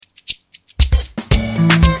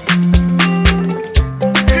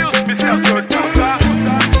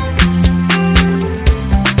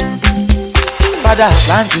father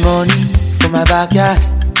plenty money for my backyard,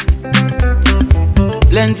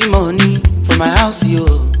 plenty money for my house, yo.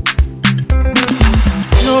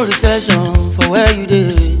 No recession for where you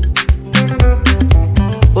dey.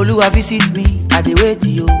 Oluwa visit me, I dey wait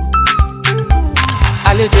yo.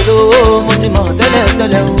 Àlejò lówó mo ti mọ̀ tẹ́lẹ̀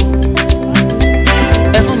tẹ́lẹ̀ o.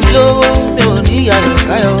 Ẹ fún mi lówó mi ò ní yàyọ̀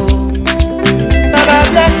káyọ̀ o. Baba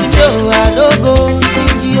bless me o, I no go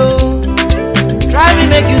stingy o. Try me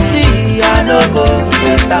make you see, I no go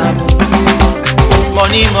waste time o.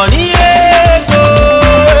 Money money ego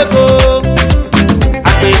ego,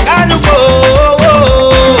 àgbékánu kò.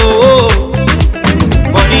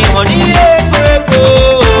 Money money ego ego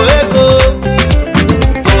ego,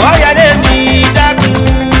 kò ọ̀yàlé mi dákun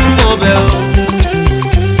mo bẹ̀ o.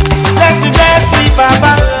 Bless me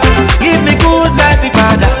Papa, give me good life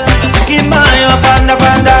Ìbàdà, kí n máa yan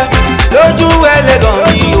fandafanda lójú ẹlẹ́gàn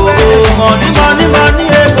mi o. Money money money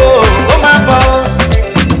ego, ó máa bọ̀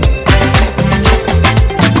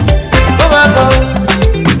ó máa bọ̀.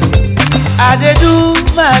 I dey do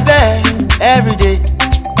my best every day.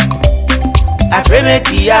 I pray make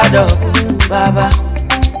it add up, Baba.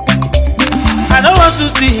 I don't want to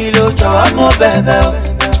steal, oh, jọ̀wọ́ mo bẹ̀bẹ̀ o.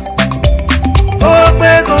 Ó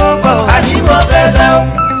pé kó pọ̀, àní mo bẹ̀bẹ̀ o.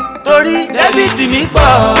 Torí débìtì mi pọ̀,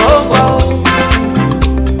 ó pọ̀ o.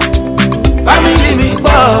 Family mi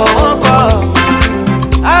pọ̀, ó pọ̀ o.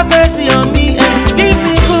 Have mercy on me and give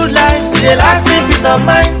me good life. It dey last me peace of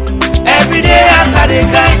mind. Every day as I dey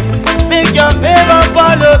grind, make your favour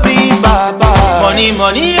follow me, Baba. Money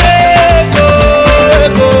money ego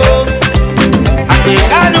ego,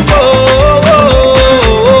 àgbékánu kò.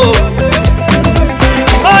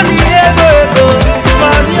 Money ego ego,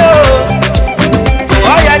 money o.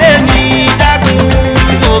 Kò ọ̀yàlé mi dákun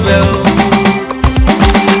mo bẹ̀ o.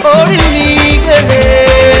 Orí mi kéde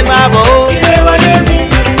máa bọ̀ o. Ilé wọlé mi,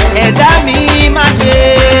 ẹ̀dá mi má ṣe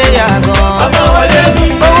yàgàn. Ọmọ wọlé mi,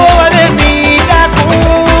 owó wọlé mi dákun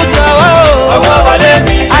jọ̀wọ́ o. Ọmọ wọlé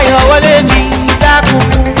mi, ayọ̀ wọlé mi dákun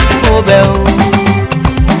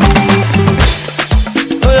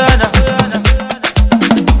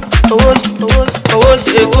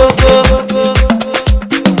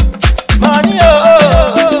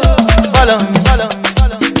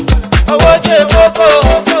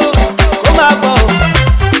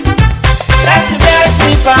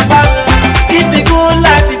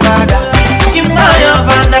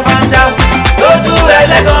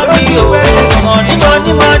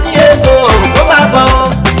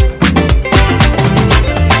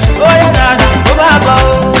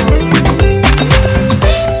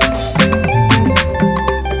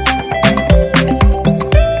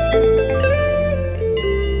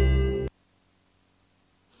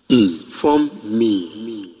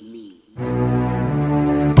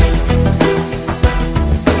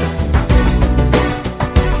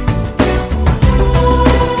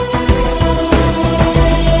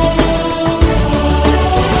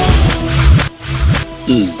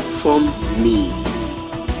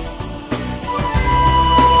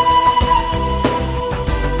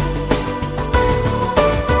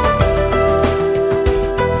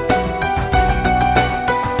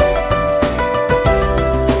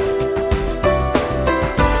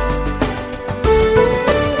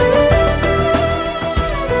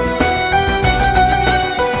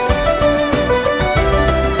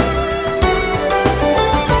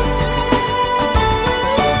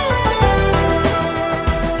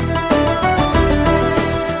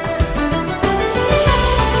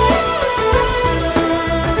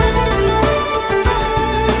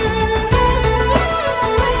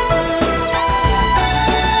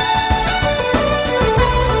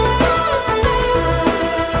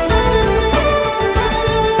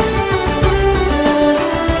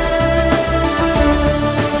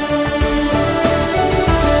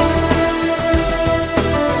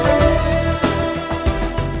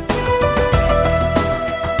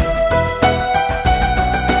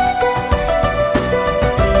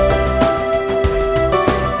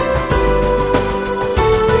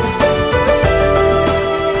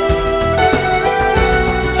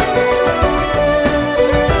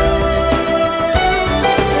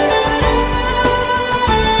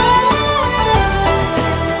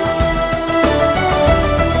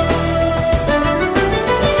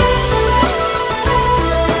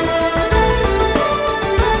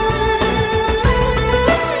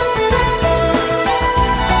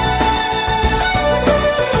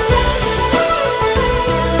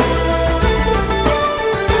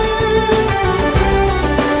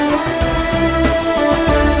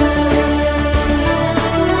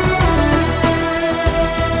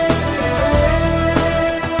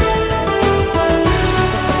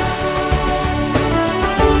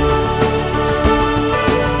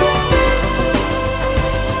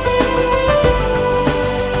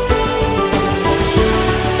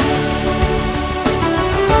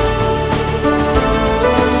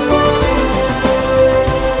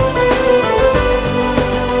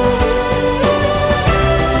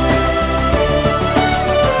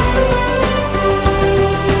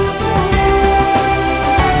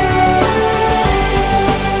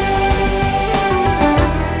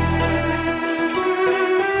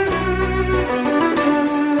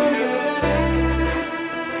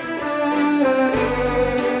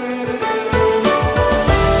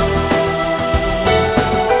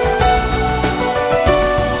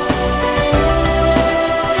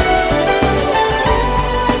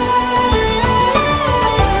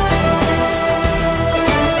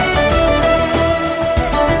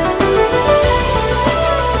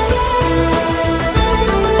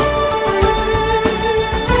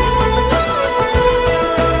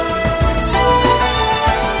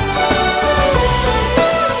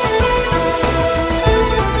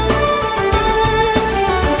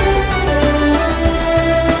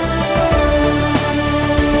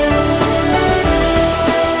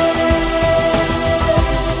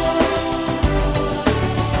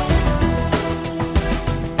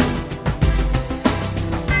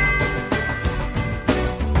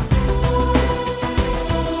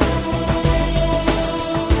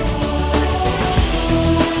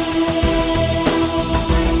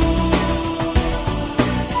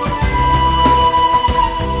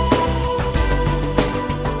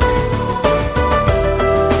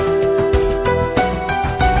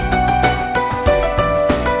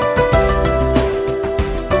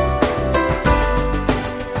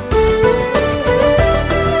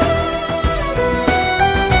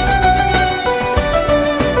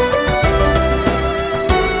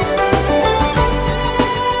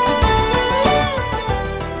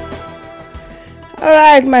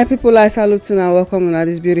Alright, my people, I salute you and welcome on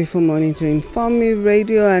this beautiful morning to Inform Me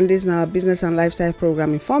Radio, and this is our business and lifestyle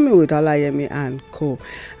program, Inform Me with Olayemi and Co.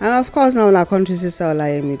 And of course, now our country sister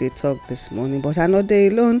Olayemi, they talk this morning, but I'm not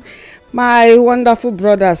there alone. My wonderful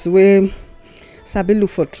brothers, we sabi look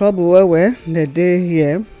for trouble where the day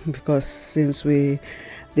here, because since they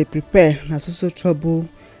prepare, that's also trouble.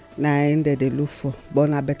 Na in they look for, but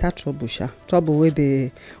na better trouble sha. Trouble with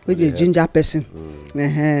the ginger person. Na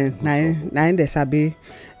in they sabi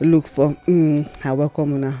look for. I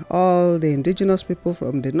welcome una all the indigenous people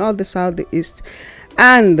from the north, the south, the east,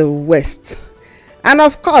 and the west, and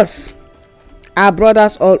of course our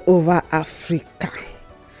brothers all over Africa.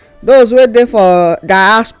 Those who there for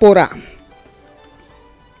diaspora,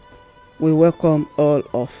 we welcome all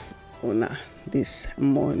of una this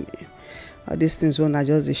morning. These things when I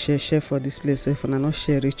just share for this place. So if I not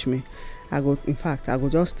share reach me, I go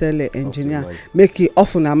just tell the engineer make it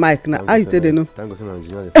off on a mic. Now how you tell them no?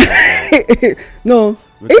 No.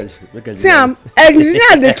 See, I'm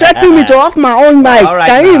engineer. They threaten me to off my own mic.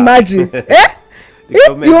 Can you imagine?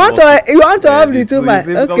 You want to off the two mic?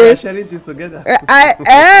 Okay. Sharing this together.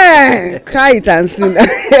 Try it and see.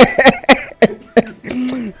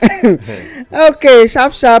 Okay,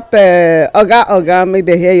 sharp oga make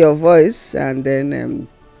they hear your voice, and then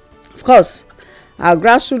of course our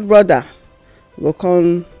grassroots brother will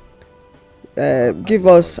come give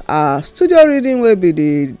us our studio reading, will be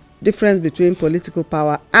the difference between political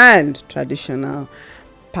power and traditional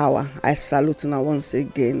power. I salute una once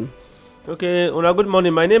again. Okay, una good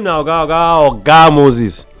morning. My name na Oga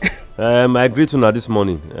Moses. I greet una this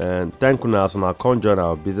morning and thank una as una come join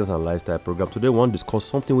our business and lifestyle program. Today we want to discuss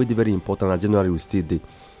something very important, and January we still dey.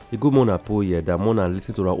 A good morning for here that morning and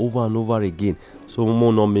listen to her over and over again, so we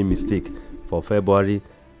will not make mistake for February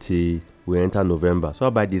till we enter November. So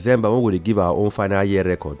by December when we give our own final year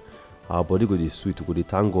record, our body go dey sweet, we go dey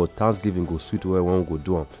thank God. Thanksgiving go sweet when we go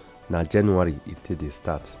do am. Now January it till dey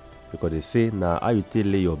start, because they say now how you take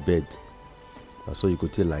lay your bed, and so you go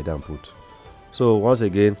take lie down put. So once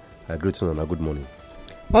again, I greet you and a good morning.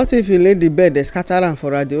 What if you lay the bed, they scatter am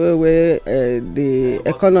for us the way the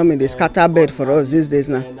economy they scatter bed for us these days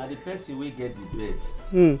now? Now the person will get the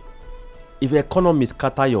bed. If the economy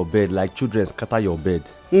scatter your bed like children scatter your bed,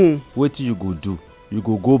 what you go do? You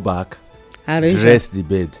go back, dress the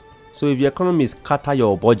bed. So if the economy scatter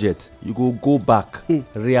your budget, you go back,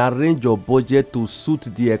 rearrange your budget to suit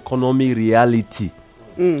the economy reality,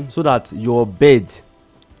 so that your bed,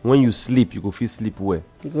 when you sleep, you go feel sleep well.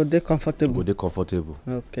 You go dey comfortable. You go dey comfortable.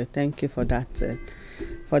 Okay, thank you for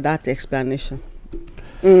that explanation.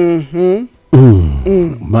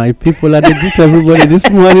 My people, I greet everybody this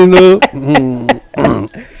morning.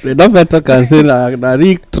 They don't talk and say na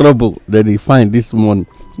real trouble that they find this morning,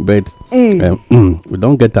 but we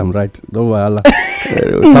don't get them right. Don't worry.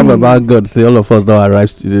 Talk about God. Say all of us don't arrive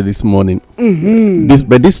studio this morning.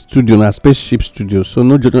 This studio na spaceship studio, so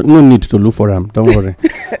no need to look for them. Don't worry.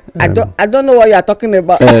 I don't know what you are talking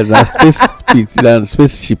about.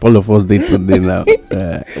 Spaceship. All of us did today now.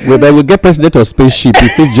 We get president of spaceship.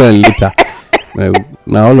 If we join later,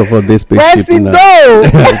 now all of us dey spaceship now.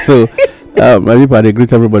 So. My people, I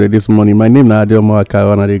greet everybody this morning. My name is Adeomo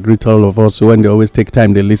Akawa, and I greet all of us when they always take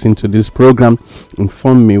time they listen to this program.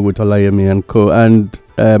 Inform Me with Olayemi and Co. And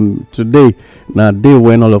today, now day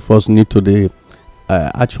when all of us need to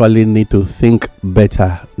actually need to think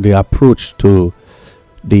better the approach to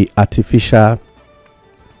the artificial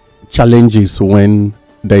challenges when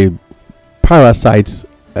the parasites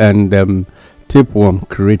and tapeworm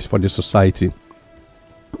create for the society.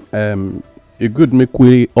 It good make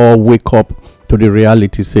we all wake up to the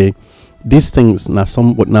reality. Say these things na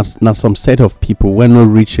some set of people when no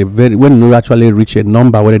actually reach a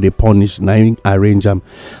number where they punish, na arrange them,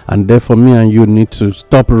 and therefore me and you need to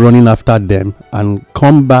stop running after them and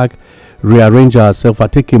come back, rearrange ourselves,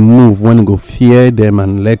 and take a move when we go fear them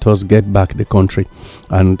and let us get back the country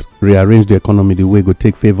and rearrange the economy the way go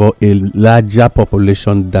take favor a larger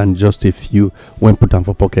population than just a few when put them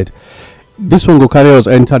for pocket. This one go carry us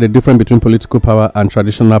enter the difference between political power and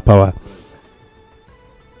traditional power.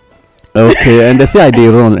 Okay, and they say I dey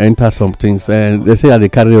run enter some things, and they say I dey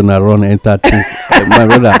carry on and run enter things, my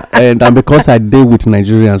brother. And because I deal with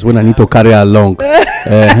Nigerians when I need to carry along,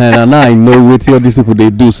 and now I know what all these people they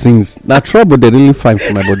do since. That trouble they really find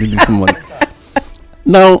for my body this morning.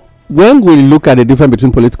 Now, when we look at the difference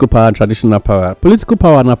between political power and traditional power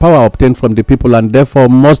and power obtained from the people and therefore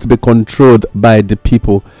must be controlled by the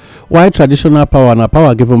people. While traditional power and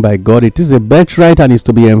power given by God, it is a birthright and is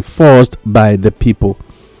to be enforced by the people.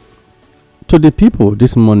 To the people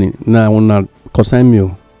this morning, now concern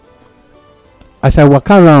me. as I walk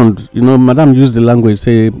around, madam used the language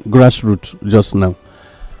say grassroots just now.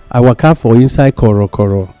 I walk out for inside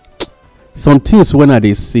Koro. Some things when I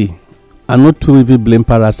dey see, I not too even blame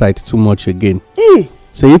parasite too much again.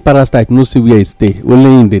 Say if parasite no see where he stay, only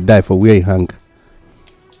him dey die for where he hang.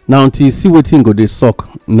 Now until you see wetin go dey suck,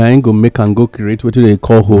 na him go make am go create wetin they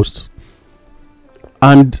call host.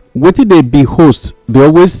 And wetin they be host, they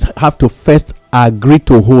always have to first agree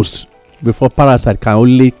to host before parasite can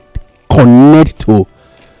only connect to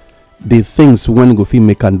the things when go fit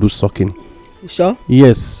make am do sucking. Sure.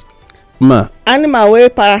 Yes, ma. Animal wey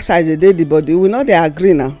parasite dey the body, we no dey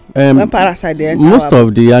agree now. When parasite dey enter most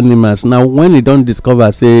of the animals now, when you don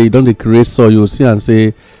discover say you don dey create soil, you see and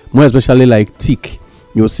say more especially like tick.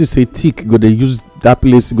 You see say tick go dey use that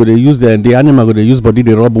place, go dey use the animal go dey use body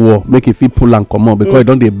dey rub wall make e fit pull am comot because e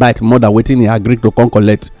don dey bite more than wetin e agree to come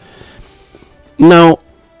collect. Now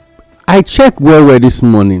I check well this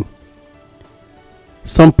morning.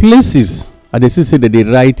 Some places I dey see say they dey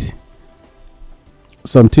write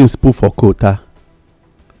some things put for quota.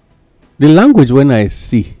 The language when I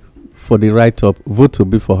see for the write up, vote will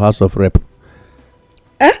be for House of Rep.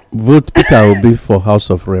 Vote Peter will be for House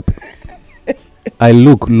of Rep. I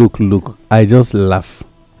look. I just laugh.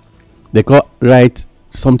 They call write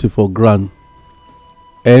something for ground.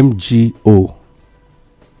 MGO.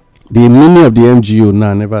 The meaning of the MGO now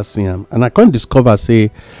I never see them. And I can't discover say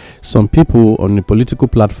some people on the political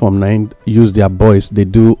platform now use their voice. They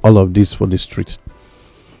do all of this for the street.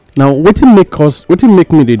 Now, what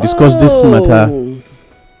make me they discuss this matter?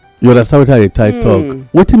 You understand what I talk?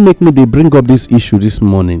 What make me they bring up this issue this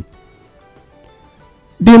morning?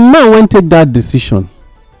 The man when take that decision,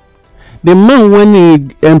 the man when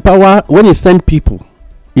he empower, when he send people,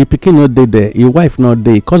 he picking not there, his wife not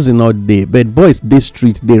there, cousin not there, but boys they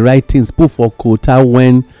street they write things put for quota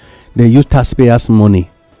when they use taxpayers'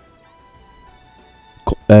 money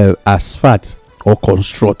as fat or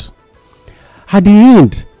construct. At the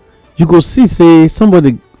end, you go see say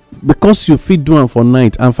somebody because you feed do am for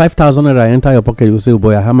night and 5,000 naira enter your pocket, you say, oh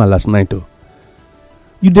boy, I hammer last night though.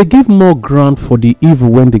 You dey give more ground for the evil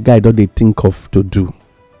when the guy don dey think of to do.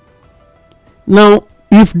 Now,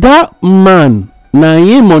 if that man na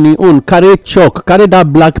him on him own carry chalk, carry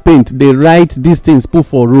that black paint, dey write these things put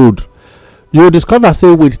for road, you go discover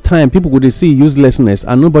say with time people go dey see uselessness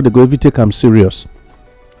and nobody go even take am serious.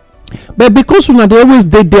 But because una dey always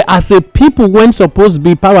dey there as a people when suppose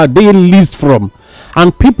be power dey least from,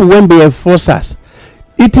 and people when be enforcers,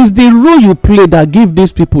 it is the role you play that give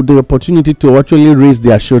these people the opportunity to actually raise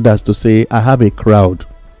their shoulders to say, I have a crowd.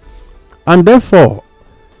 And therefore,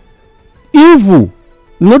 evil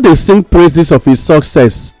no dey sing praises of his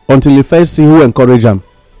success until he first see who encourage am.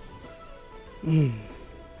 You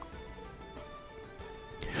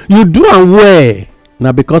do am well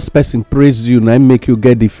na because person praise you na make you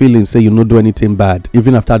get the feeling say you no do anything bad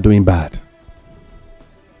even after doing bad.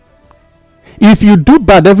 If you do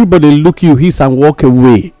bad, everybody look you, hiss and walk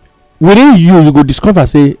away. Within you go discover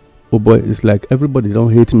say, oh boy, it's like everybody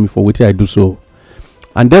don't hate me for what I do so.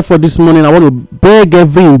 And therefore this morning I want to beg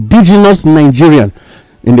every indigenous Nigerian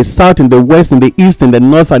in the south, in the west, in the east, in the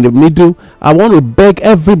north and the middle. I want to beg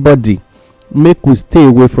everybody, make we stay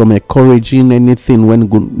away from encouraging anything when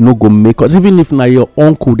no go make us. Even if na your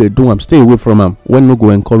uncle they do, stay away from am when no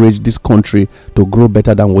go encourage this country to grow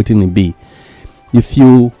better than waiting it be.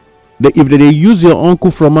 If they use your uncle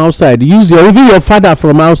from outside, use even your father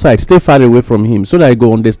from outside, stay far away from him so that you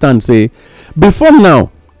go understand. Say, before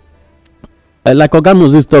now, like Oga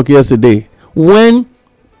Moses talk yesterday, when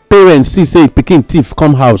parents see say pikin thief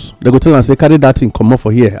come house, they go tell am say carry that thing comot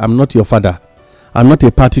for here. I'm not your father. I'm not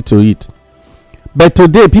a party to it. But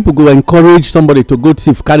today people go encourage somebody to go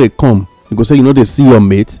thief carry come. You go say they see your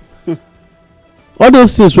mate. All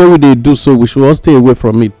those things where we dey do so, we should all stay away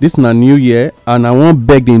from it. This is a new year, and I want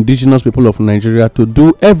beg the indigenous people of Nigeria to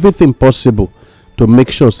do everything possible to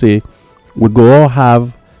make sure say we go all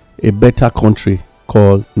have a better country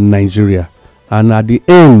called Nigeria. And at the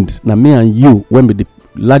end, na me and you, when the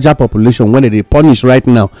larger population, when they punish right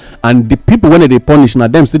now, and the people when they punish, now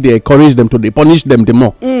them still they encourage them to they punish them the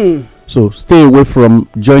more. So stay away from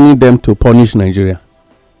joining them to punish Nigeria.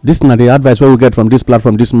 This is not the advice where we get from this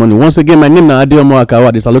platform this morning. Once again, my name is Adiomo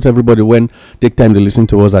Akawa. I salute everybody when take time to listen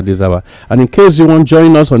to us at this hour. And in case you want to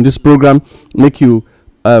join us on this program, make you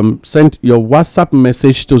send your WhatsApp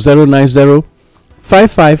message to 090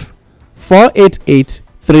 55 488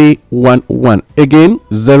 311. Again,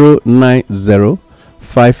 090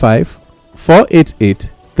 55 488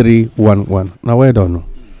 311. Now, where don't know.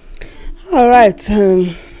 All right.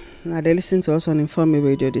 Now they listen to us on Inform Me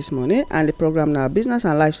Radio this morning, and the program now business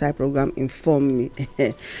and lifestyle program Inform Me.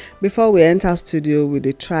 Before we enter studio, we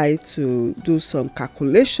dey try to do some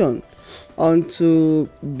calculation onto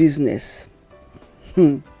business.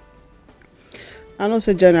 I know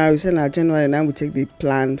say January, say na January now we take the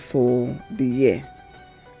plan for the year.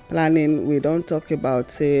 Planning, we don't talk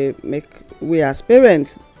about say make we as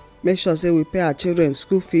parents make sure say we pay our children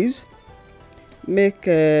school fees, make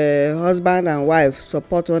husband and wife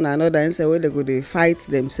support one another instead wey they go dey fight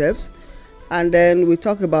themselves, and then we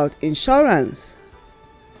talk about insurance,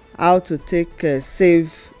 how to take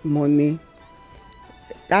save money.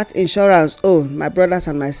 That insurance, oh my brothers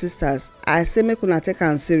and my sisters, I say make una take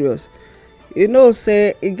am serious. You know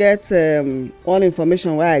say e get one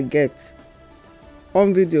information wey I get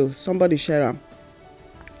on video, somebody share am.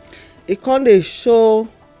 E come dey show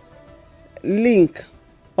link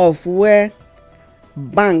of where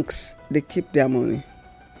banks dey keep their money.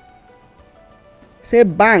 Say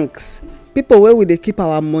banks, people wey we dey keep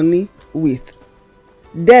our money with,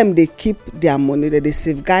 dem dey keep their money, dem dey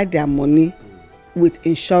safeguard their money with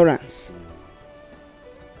insurance.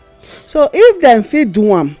 So if dem fit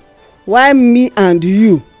do am, why me and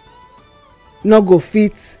you no go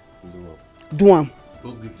fit do am?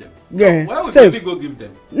 Go give them. Yeah, Why would safe. we go give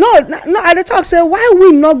them? No, I dey talk say why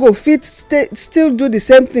we no go fit still do the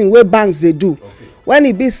same thing wey banks dey do. Okay. When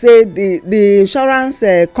e be say the insurance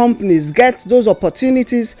companies get those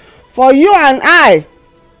opportunities for you and I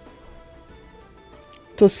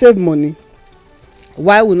to save money,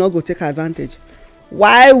 why we no go take advantage?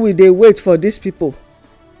 Why we dey wait for these people?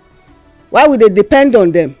 Why we dey depend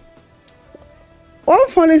on them? One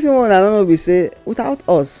funny thing one I don't know be say without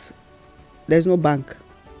us there's no bank.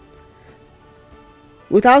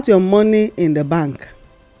 Without your money in the bank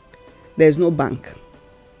there's no bank.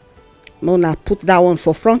 Una put that one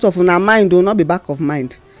for front of una mind, o, not be back of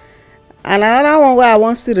mind. And another one wey I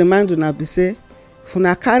wan still remind una be say if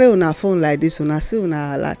una carry una phone like this, una see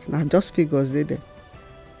una alert, na just figures dey there.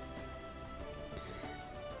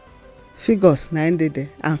 Figures na im dey there,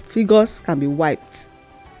 and figures can be wiped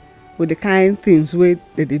with the kind things wey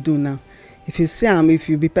they dey do now. If you see am, if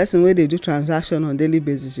you be person wey dey do transaction on daily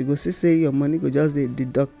basis, you go see say your money go just dey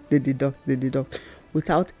deduct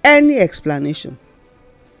without any explanation.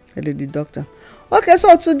 Dey deduct am. Okay,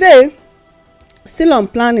 so today still on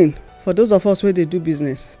planning for those of us wey dey do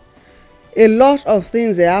business. A lot of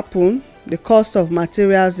things dey happen. The cost of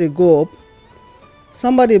materials dey go up.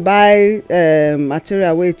 Somebody buy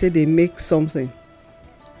material wey take dey make something,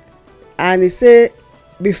 and he say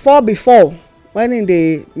before when im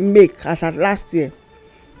dey make, as at last year,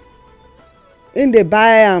 im dey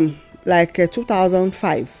buy am like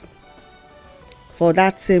 2005 for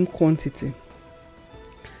that same quantity,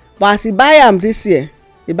 but as he buy am this year,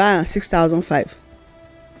 he buy am 6005.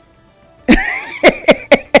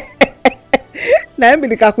 Na im be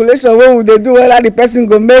the calculation wey we dey do whether the person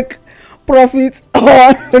go make profit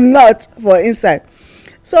or not for inside.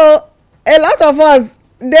 So a lot of us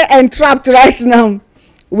dey entrapped right now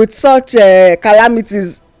with such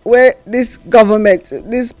calamities wey this government,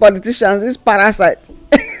 these politicians, these parasites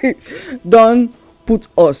don put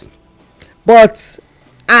us. But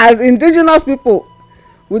as indigenous people,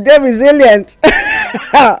 we dey resilient.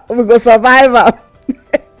 We go survive am.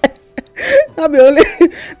 Not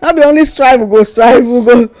be only strive, we go strive, we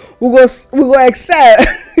go excel.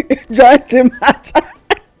 Join the matter.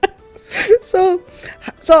 So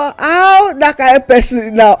how that kind of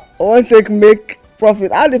person now wan take make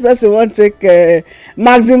profit? How the person wan take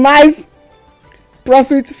maximize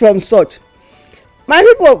profit from such? My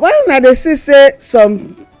people, when una dey see say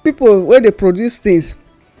some people wey dey produce things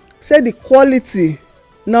say the quality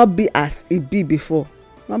no be as e be before,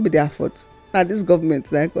 no be their fault. Na this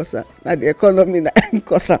government na cause am, na the economy na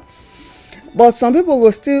cause am. But some people go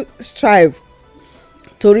still strive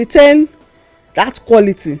to retain that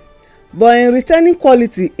quality. But in retaining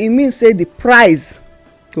quality, e mean say the price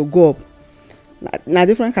go go up. Na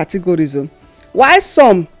different categories o. While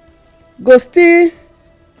some go still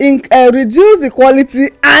reduce the quality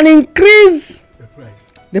and increase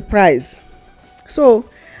the price. So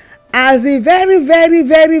as a very very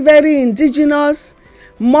very very indigenous,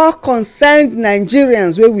 more concerned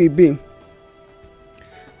Nigerians wey we be,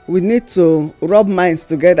 we need to rub minds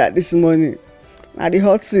together this morning. Na the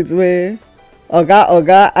hot seat wey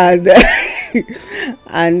oga and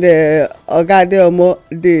and oga Adeomo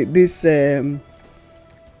dey this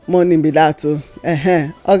morning be that o.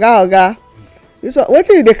 Oga this one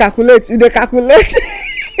wetin you dey calculate? You dey calculate?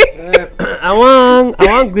 I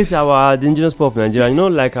wan greet our the indigenous people of Nigeria. You know,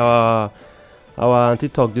 like our aunty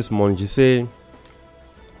talk this morning, she say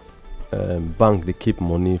bank dey keep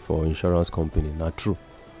money for insurance company na true,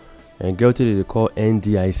 and get wetin dey call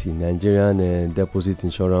NDIC, Nigerian Deposit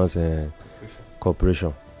Insurance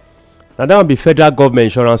Corporation. na that one be federal government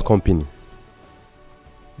insurance company.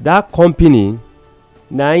 that company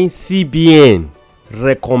na im CBN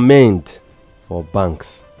recommend for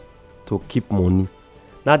banks to keep money.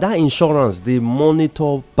 na that insurance dey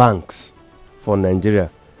monitor banks for Nigeria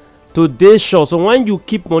to dey sure. So when you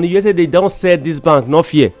keep money, you say they don sell this bank, no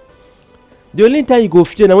fear. The only time you go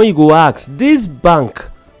fear na when you go ask, this bank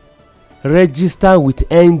register with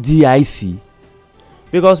NDIC?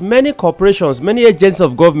 Because many corporations, many agencies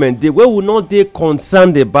of government dey wey we no dey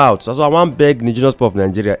concerned about. So I wan beg indigenous people of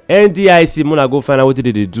Nigeria, NDIC, muna go find out wetin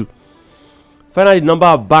dey dey do. Find out the number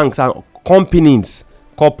of banks and companies,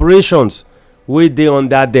 corporations wey dey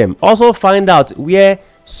under them. Also find out where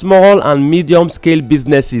small and medium scale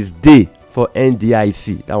businesses dey for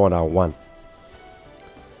NDIC. that one na one.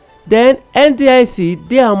 Then NDIC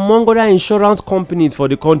dey among other insurance companies for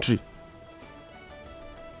the country.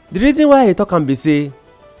 The reason why I talk am be say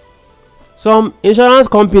some insurance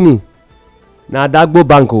company na dagbo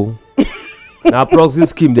bank o na proxy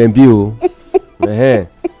scheme dem be o.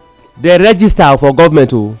 They register for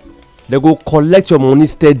government o, they go collect your money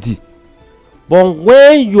steady, but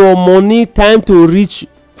when your money time to reach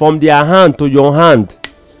from their hand to your hand,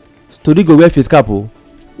 story go wear face cap o.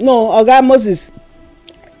 No, Oga Moses,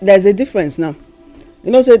 there's a difference now. You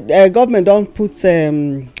know, say government don put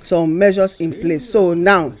some measures in place, so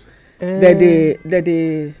now they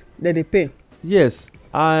pay. Yes,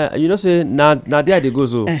 you know, say na there they go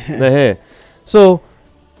so. So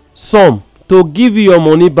some to give you your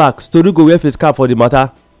money back, story go wear face cap for the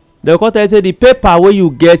matter. They go tell you say the paper wey you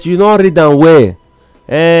get, you no read am well.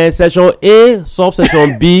 Section A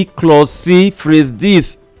subsection B clause C phrase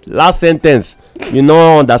this last sentence, you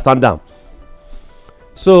no understand am.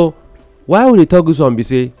 So why we dey talk this one be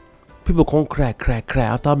say people come cry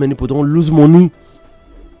after many people don lose money.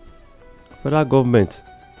 Federal government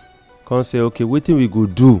come say okay, wetin we go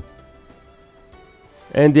do?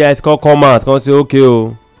 NDIC come out come say okay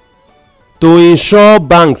o, to insure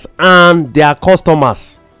banks and their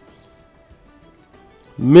customers,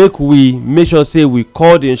 make sure say we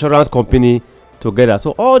call the insurance company together.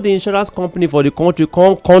 So all the insurance company for the country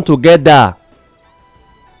come together.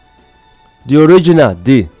 The original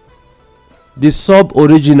dey, the sub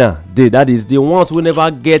original dey, that is the ones wey never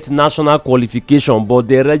get national qualification but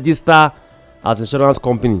they register as insurance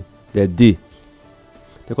company, they dey.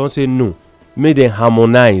 They come say no, make dem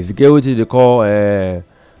harmonize. Get wetin they call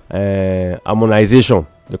harmonization.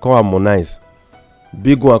 They come harmonize.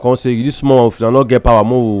 Big one come say this small one, if una no get power,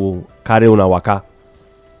 mo carry una waka.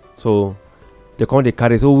 So they come dey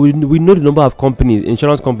carry. So we know the number of companies,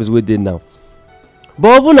 insurance companies wey dey now.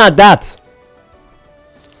 But even at that,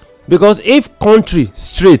 because if country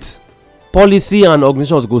straight, policy and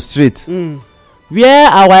organizations go straight, where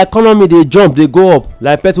our economy dey jump, dey go up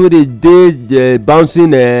like person wey dey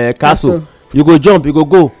bouncing castle, you go jump, you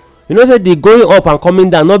go. You know say the going up and coming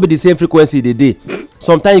down no be the same frequency dey dey.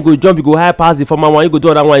 Sometimes you go jump, you go high pass the former one, you go do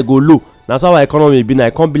other one, you go low. Na so our economy be now.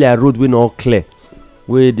 E come be like road wey no clear,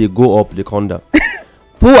 wey dey go up, dey come down.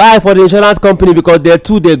 Put eye for the insurance company because they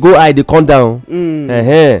too dey go high, dey come down.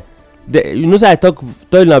 You know say I tell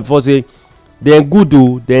you na before say dem good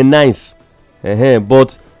o, dem nice,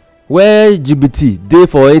 but where GBT dey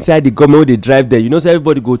for inside the government wey dey drive there, you know say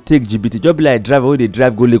everybody go take GBT. Just be like driver wey dey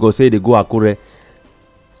drive go Lagos, say dey go Akure.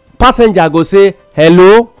 Passenger go say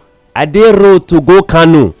hello, I dey road to go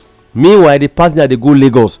Kano. Meanwhile the passenger dey go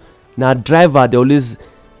Lagos. Na driver dey always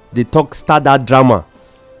dey talk, start that drama.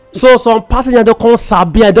 So some passenger don come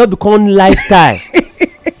sabi, I don become lifestyle.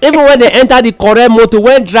 Even when they enter the correct motor,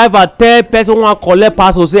 when driver tell person wan collect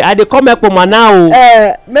parcel say I dey come Ekpoma now o,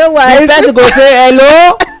 the person go say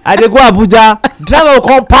hello, I dey go Abuja. Driver go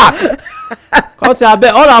come park, come say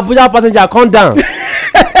abeg all Abuja passenger come down.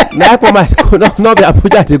 Na Ekpoma no be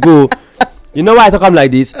Abuja dey go. You know why I talk am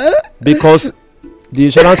like this? Because the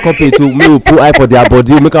insurance company too may put eye for their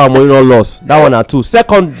body, make our money no loss. That one na two.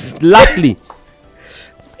 Second, lastly,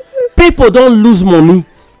 people don lose money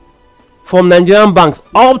from Nigerian banks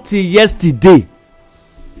up till yesterday.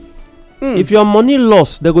 If your money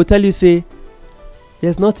loss, they go tell you say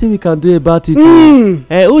there's nothing we can do about it.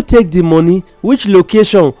 Who take the money, which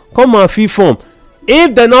location, come and fill form.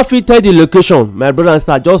 If they not fit tell the location, my brother and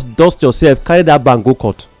sister, just dust yourself, carry that bank go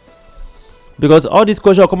court. Because all this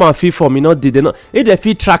question come and fill form, if they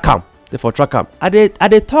fit track am, they for track am. I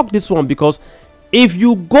dey talk this one because if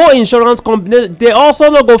you go insurance company, they also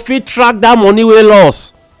no go fit track that money wey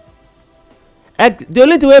loss. The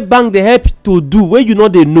only thing wey bank dey help to do, wey you know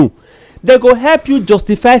they know, they go help you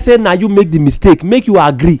justify say na you make the mistake, make you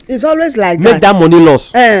agree, it's always like make that money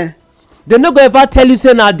loss. They no go ever tell you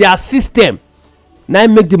say na their system na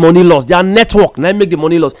make the money loss, their network na make the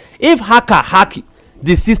money loss. If hacker hack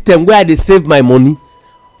the system where I dey save my money,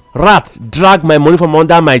 rat drag my money from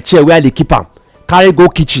under my chair where I dey keep am, carry go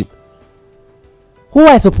kitchen, who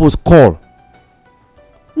I suppose call?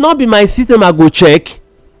 No be my system I go check.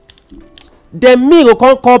 Then me go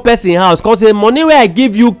come call person house come say money wey I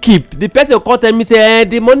give you keep. The person go come tell me say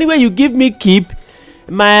the money wey you give me keep,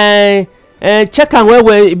 my check am well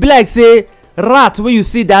well. E be like say rat wey you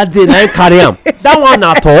see that day na him carry am. That one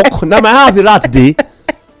na talk. Na my house the rat dey.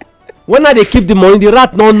 When I dey keep the money, the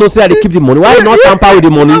rat no know say I dey keep the money. Why you not tamper with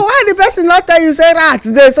the money? Why the person not tell you say rat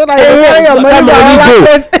dey so that you carry your money go another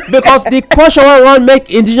place? Because the question wey we wan make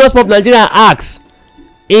indigenous people of Nigeria ask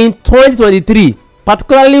in 2023,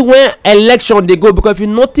 particularly when election dey go, because if you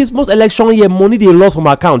notice most election year money dey lost from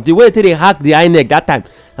account. The way they take dey hack the INEC that time,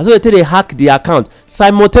 na so they take dey hack the account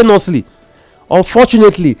simultaneously.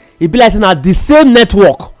 Unfortunately, e be like say na the same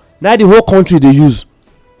network na the whole country dey use.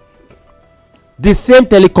 The same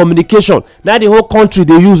telecommunication na the whole country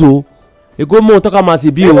dey use. Oh, e go more talk am as e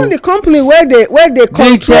be. Even the company wey dey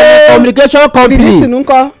control the communication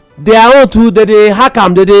company, their own too, they dey hack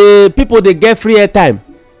am. People dey get free airtime.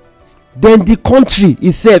 Then the country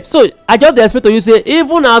itself. So I just dey expect to you say,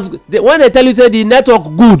 even as when they tell you say the network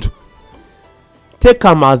good, take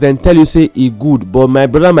am as dem tell you say e good. But my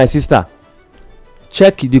brother, my sister,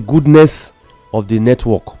 check the goodness of the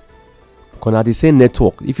network. Because na the same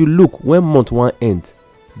network. If you look, when month wan end,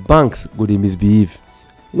 banks go dey misbehave.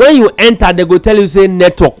 When you enter, they go tell you say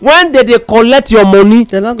network. When they collect your money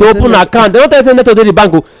to open account, they don't tell you say network dey the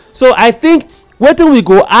bank. So I think wetin we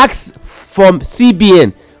go ask from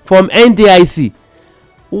CBN, from NDIC,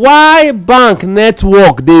 why bank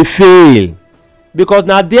network dey fail? Because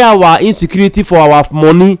na there our insecurity for our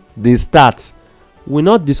money dey start. We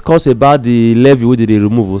not discuss about the levy wey dey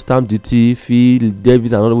remove, stamp duty, fee,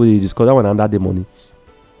 levies and all wey dey discuss. That one under the money.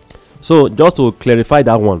 So just to clarify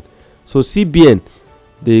that one, so CBN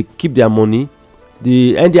dey keep their money,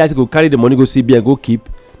 the NDIC go carry the money go CBN go keep.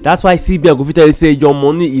 That's why CBN go fit tell you say your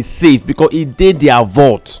money is safe because e dey their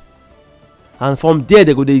vault. And from there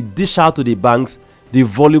they go dey dish out to the banks the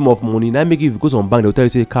volume of money. Na make if you go some bank they go tell you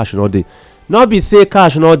say cash no dey. Not be say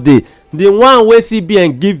cash no dey. The one wey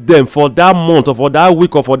CBN give them for that month or for that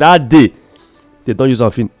week or for that day, they don use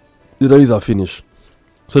am finish.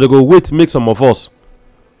 So they go wait make some of us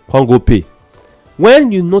come go pay.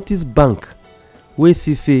 When you notice bank wey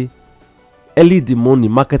see say early in the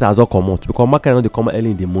morning market has all comot, because market no dey come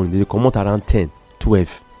early in the morning, they dey comot around 10,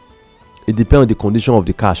 12. It depends on the condition of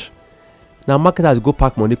the cash. Now market has go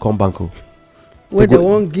pack money come bank. Wey they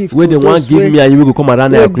wan give me and you go come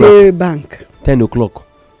around 9 o'clock, bank 10 o'clock,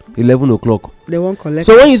 11 o'clock. They wan collect.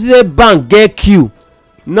 So when you see say bank get queue,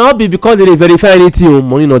 not be because they dey verify anything,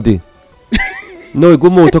 money no dey. No, go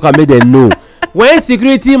more talk and make them know. When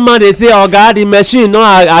security man dey say oga the machine no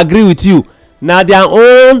agree with you, na their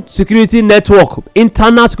own security network,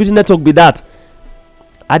 internal security network be that.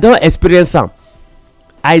 I don experience am.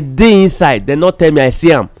 I dey inside, dem no tell me, I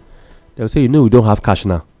see am. Dem say, you know we don't have cash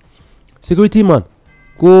now. Security man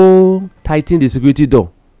go tighten the security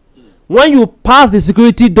door. When you pass the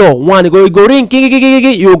security door, one you go ring,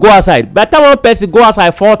 you go outside. By the time one person go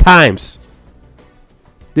outside 4 times,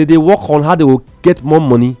 they work on how they will get more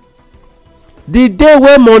money. The day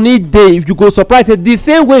wey money dey, if you go surprise say the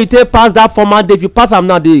same way you take pass that former day, if you pass am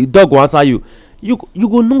now, the dog go answer you. You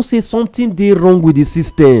go know say something dey wrong with the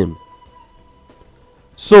system.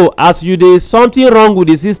 So as you dey something wrong with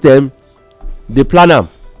the system, dey plan am.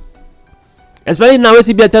 Especially now wey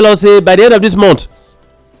CBN tell us say by the end of this month,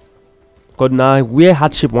 because na where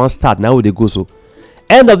hardship wan start, na we dey go. So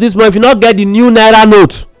end of this month, if you no get the new naira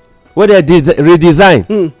note wey dem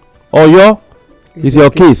redesign, oyo is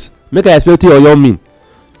your case. Make I explain to you oyo mean.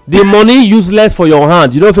 The money useless for your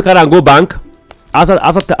hand, you no fit carry am go bank after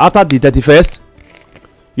the 31st.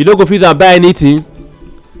 You no go fit use am buy anything.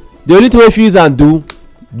 The only thing wey you fit use am do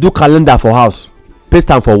calendar for house,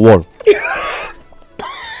 paste am for wall.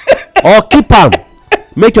 Or keep am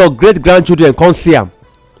make your great grandchildren come see am,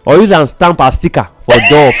 or use am stamp as sticker for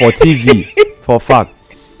door, for TV, for fan.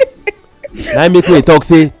 Na make me talk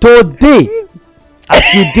say today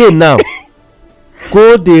as you dey now,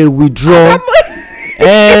 go dey withdraw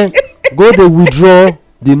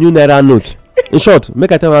the new naira note. In short,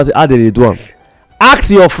 make I tell you how they dey do am. Ask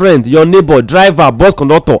your friend, your neighbor, driver, bus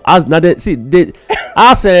conductor, ask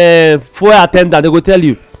fuel attendant. They go tell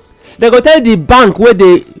you the bank wey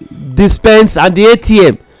dey dispense and the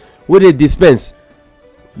ATM wey dey dispense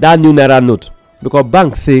that new naira note, because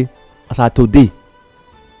bank say as at today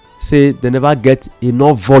say they never get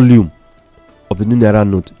enough volume of a new naira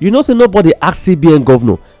note. You know say nobody ask CBN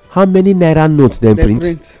governor how many naira notes dem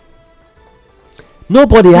print.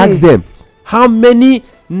 Nobody ask them how many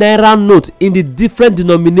naira note in the different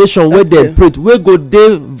denomination wey dem print wey go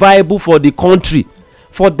dey viable for the country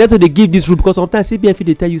for them to dey give this rule, because sometimes CBN fit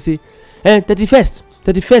dey tell you say 31st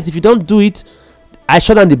if you don do it I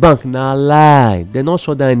shut down the bank. Na lie, dem no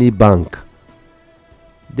shut down any bank,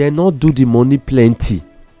 dem no do the money plenty.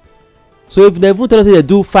 So if dem even tell us say dem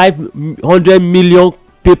do 500 million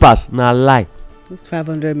papers, na lie.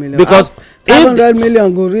 500 million because 500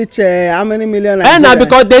 million go reach how many million Nigerians? Na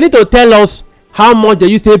because they need to tell us how much they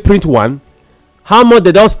use to print one, how much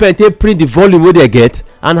they don spend to print the volume wey they get,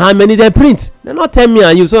 and how many they print. They not tell me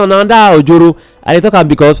and you. So na that ojoro I dey talk am,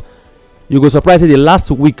 because you go surprise say the last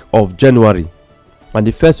week of January and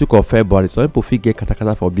the first week of February some people fit get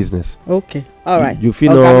katakata for business. Okay, all right. You fit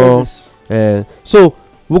know. So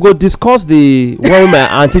we go discuss the one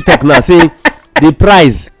my aunty talk now, say the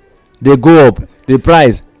price dey go up, the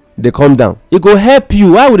price dey come down. E go help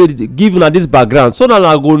you. Why would they give una this background so that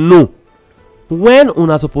una go know when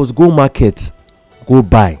una suppose go market go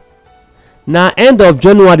buy. Na end of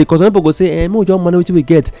January, because some people go say make we just money wetin we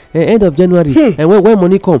get end of January, and when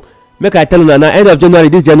money come, make I tell una na end of January,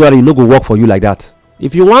 this January e no go work for you like that.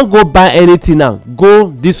 If you wan go buy anything now, go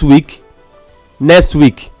this week, next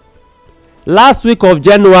week. Last week of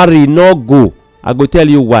January no go. I go tell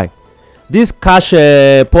you why. This cash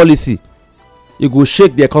policy e go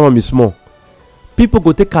shake the economy small. People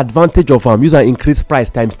go take advantage of am, use am increase price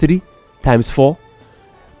times 3 times 4,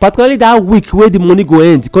 particularly that week wey the money go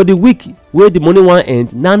end, because the week wey the money wan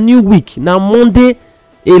end na new week. Na Monday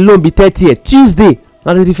alone be 30th, Tuesday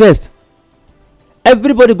na 31st.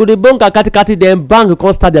 Everybody go dey bone kati dem bank go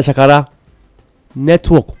come start their shakara.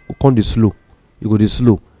 Network go come dey slow, e go dey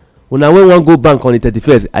slow. Una wey wan go bank on the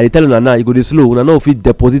 31st, I dey tell una now, e go dey slow. Una no go fit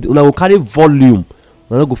deposit, una go carry volume,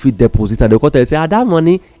 una no go fit deposit, and they go tell you say that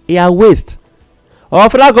money e a waste. Or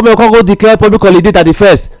federal government come go declare public holiday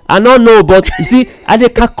 31st. I no know, but you see I dey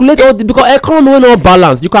calculate all the, because economy wey no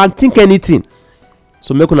balance, you can think anything.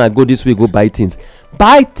 So make una go this way, go buy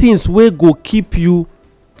things wey go keep you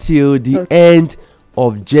till the end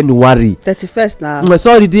of January. 31st now.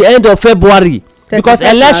 Sorry, the end of February, because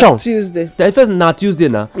election Tuesday. 31st na Tuesday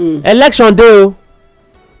now. Election day o.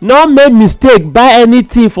 No make mistake buy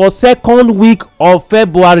anything for second week of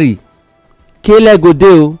February. Kele go dey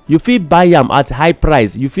o. You fit buy am at high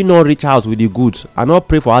price, you fit not reach house with the goods. I no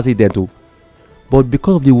pray for accident o, but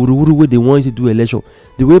because of the wuruwuru wey they want you to do election,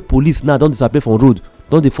 the way police now don disappear from road,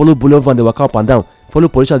 don dey follow bullion van dey waka up and down, follow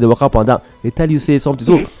politicians dey waka up and down, they tell you say something.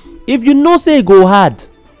 So if you know say e go hard,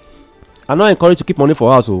 I no encourage you to keep money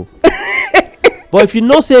for house o. But if you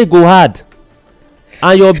know say e go hard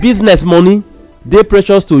and your business money dey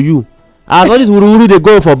precious to you, as all this wuruwuru dey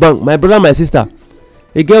go for bank, my brother, my sister,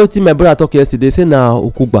 e get wetin my brother talk yesterday, say na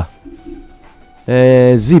okugba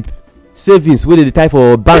zip savings wey dey tie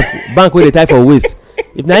for bank wey dey tie for waist.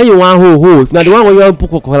 If na you wan hold, if na the one wey you wan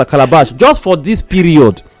put for calabash, just for this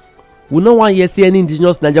period, we no wan hear say any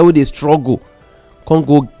indigenous Naija wey dey struggle come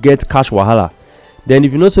go get cash wahala. Then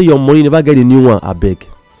if you know say your money never get a new one, abeg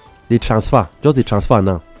dey transfer, just dey transfer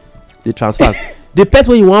now, dey transfer. The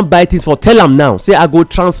person wey you wan buy things for, tell am now, say I go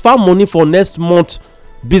transfer money for next month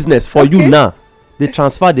business for you now. The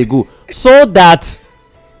transfer dey go, so that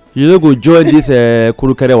you no go join this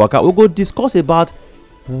kurukere waka. We go discuss about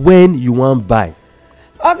when you wan buy.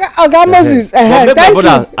 Oga Moses, thank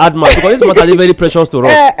you. Add more, because this matter dey very precious to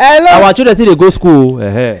us. Hello. Our children still dey go school.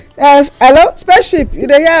 Yes, hello, spaceship, you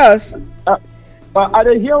dey hear us? I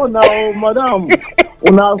dey hear now, madam.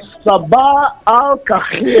 Una Sabah Al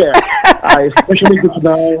Kahir. I especially good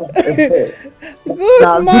now.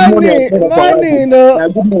 Good morning, no.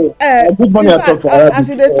 Good morning. As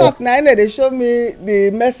you dey talk now, they show me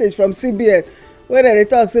the message from CBN where they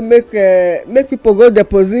talk say make people go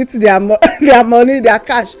deposit their money, their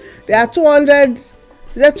cash. They are 200.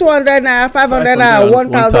 Is it 200 naira, 500 naira,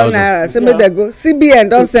 1,000 naira? Say make they go. CBN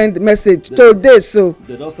don send message today, so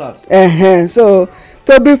they don start. So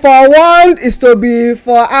to be forewarned is to be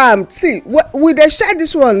forearmed. See, we dey share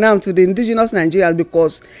this one now to the indigenous Nigerians,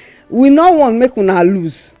 because we no wan make una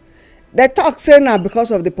lose. They talk say na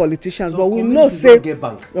because of the politicians, but we know say get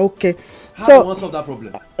bank. Okay, How so we wan solve that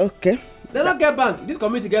problem? Okay, They don't get bank. This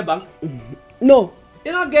community get bank. no. They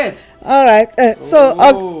don't get. All right. So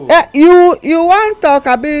you wan talk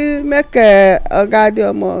abi make Oga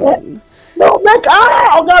Adeomo? No, make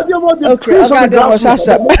Oga Adeomo. Okay, Oga Adeomo,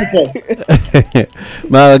 sharp.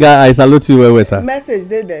 My Oga, I salute you well, sir. Message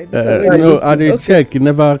dey there. No, I dey check. It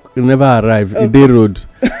never arrive. E dey road.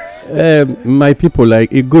 My people,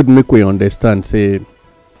 like it good make we understand. Say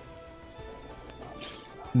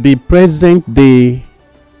the present day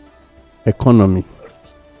economy.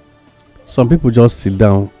 Some people just sit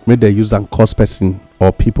down, make they use and cause person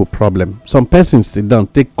or people problem. Some persons sit down,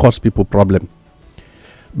 take cause people problem.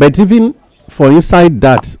 But even for inside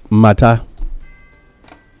that matter,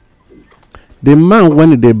 the man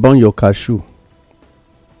when they burn your cashew,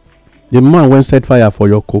 the man when set fire for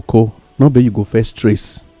your cocoa, nobody you go first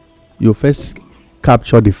trace. You first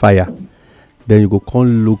capture the fire, then you go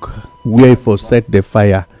come look where for set the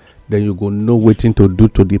fire, then you go know wetin to do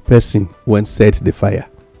to the person when set the fire.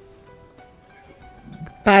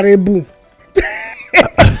 Parable.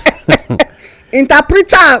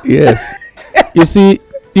 Interpreter. Yes. You see,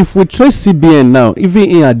 if we trace CBN now, even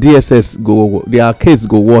in our DSS go, their case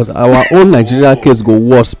go worse. Our own Nigeria case go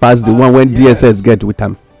worse past the one when DSS get with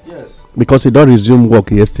them. Yes. Because he don't resume work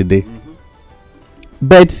yesterday.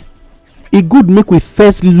 But it good make we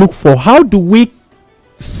first look for how do we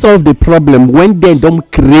solve the problem when they don't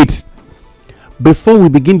create, before we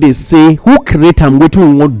begin they say who create and what we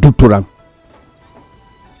want do to them.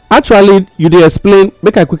 Actually, you dey explain,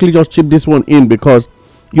 make I quickly just chip this one in, because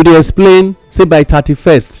you dey explain say by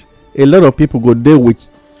 31st a lot of people go there with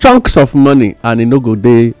chunks of money and it no go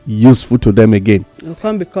dey useful to them again. You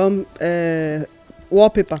can become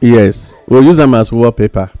wallpaper. Yes, we'll use them as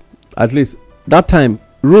wallpaper. At least that time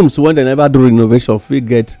rooms when they never do renovation fit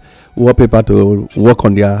get wallpaper to work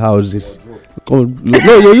on their houses. No,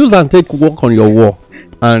 you use and take work on your wall,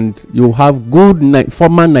 and you have good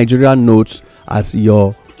former Nigerian notes as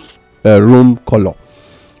your room color.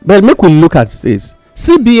 But make we look at this.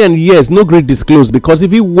 CBN, yes, no great disclose, because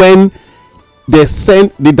even when they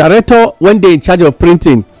send the director, when they in charge of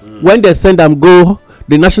printing, when they send them go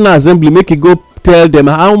the National Assembly, make it go tell them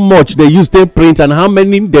how much they use to print and how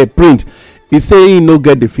many they print, he say he no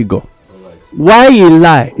get the figure. Why he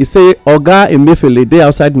lie? He say Oga Emefiele dey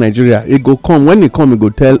outside Nigeria, he go come, when he come he go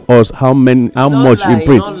tell us how much he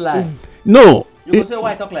print. No, you go say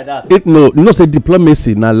why talk like that? No say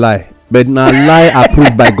diplomacy na lie, but na lie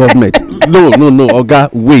approved by government. No, Oga,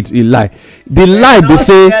 wait, he lie. The lie be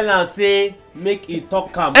say make e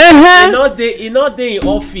talk am. Uh-huh. e no dey in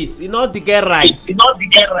office, e no dey get right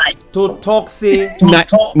to talk say na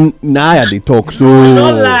I dey talk. So e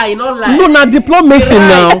no lie. No, na diplomacy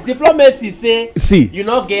now. Diplomacy say see you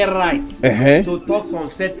no get right to talk some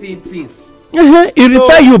certain things. He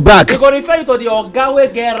refer you back. He go refer you to the oga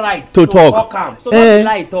wey get right to talk am. So no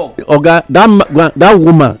lie talk. Oga, that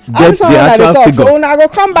woman get the actual figure. So una go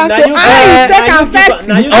come back to how you take affect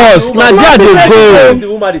us. Na there dey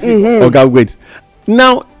go. Oga, wait.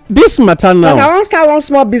 Now this matter now. Because I wan start one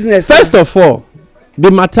small business. First of all,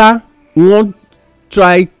 the matter wan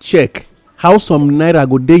try check how some naira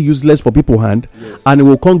go dey useless for people hand, and we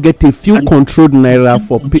will come get a few controlled naira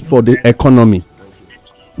for the economy.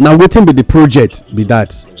 Now wetin be the project be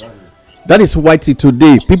that is why till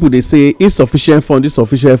today people dey say insufficient fund.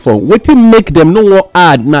 Wetin make them no wan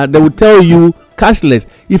add? Now they will tell you cashless.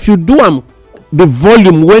 If you do am the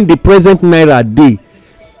volume when the present naira dey,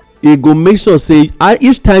 e go make sure say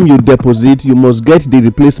each time you deposit you must get the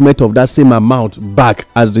replacement of that same amount back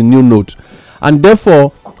as the new note. And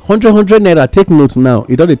therefore 100 naira take note now,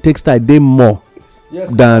 e don dey take style dey more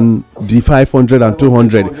than the 500 and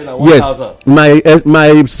 200. Yes,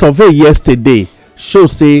 my survey yesterday show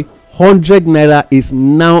say 100 naira is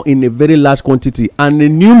now in a very large quantity, and a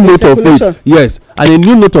new note of it, yes, and a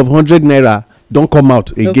new note of 100 naira don come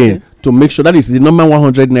out again to make sure that is the number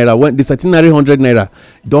 100 naira. When the centenary 100 naira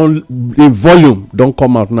the volume don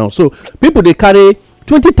come out now. So people dey carry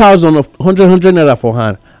 20,000 of 100 naira for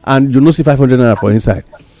hand, and you no see 500 naira for inside.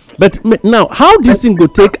 But now, how this thing go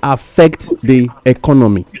take affect the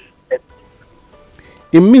economy?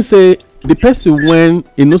 It means say the person when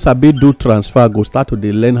he no sabi do transfer go start to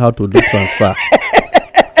dey learn how to do transfer.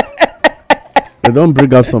 They don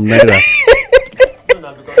bring out some naira.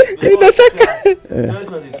 You know, check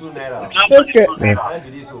 2022 naira. okay.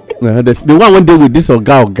 The one when they with this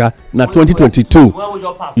oga na 2022.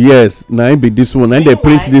 Yes, na him be this one. And they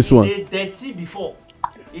print this one. Dirty before,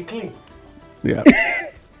 e clean. Yeah.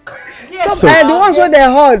 So the ones wey dey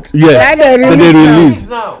hot, yes,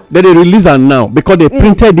 they release am now because they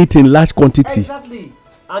printed it in large quantity. Exactly,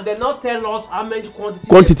 and they not tell us how many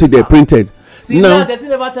quantity they printed. Now they still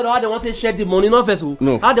never tell us how they want to share the money, not vessel.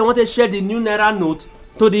 No. How they want to share the new naira note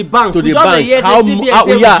to the banks. To the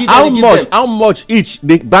banks. How much each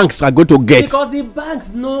the banks are going to get? Because the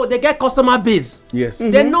banks know they get customer base. Yes.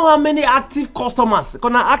 They know how many active customers.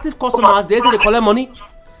 Because now active customers, they collect money.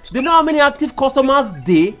 They know how many active customers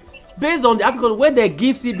they. Based on the article, when they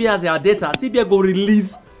give CBN as their data, CBN go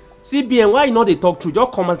release CBN, why you know they talk true?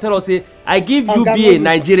 Just come and tell us, say, I give Oga UBA Moses.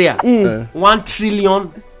 Nigeria 1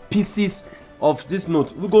 trillion pieces of this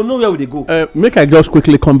note. We go know where they go. Make I just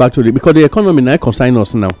quickly come back to it because the economy now concern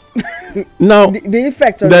us now. Now, the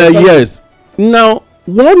effect on the economy. yes. Now,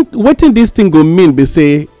 what thing this thing go mean? They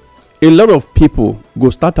say a lot of people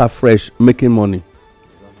go start afresh making money.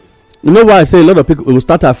 You know why I say a lot of people go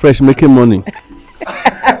start afresh making money?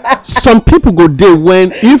 Some people go there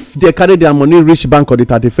when if they carry their money reach bank on the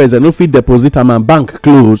 31st, they no fit deposit am and bank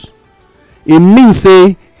close. It means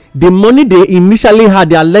say the money they initially had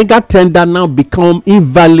their legal tender now become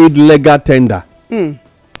invalid legal tender. And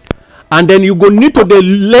then you go need to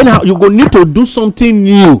learn how you go need to do something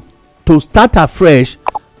new to start afresh.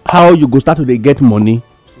 How you go start to get money?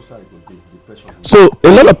 So a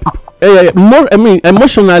lot of more. I mean,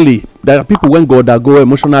 emotionally, there are people when go that go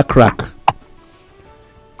emotional crack.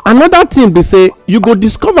 Another thing be say you go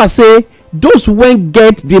discover say those when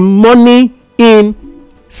get the money in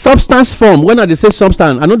substance form. When I say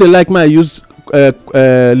substance, I know they like my use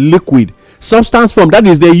liquid substance form. That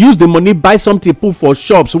is, they use the money buy something put for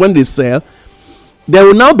shops when they sell. They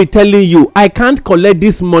will now be telling you, I can't collect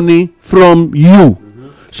this money from you.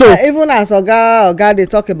 So even as oga they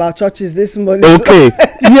talk about churches this morning. Okay,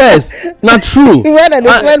 yes, not true. Where they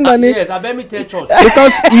spend money. Yes, I bet me tell church.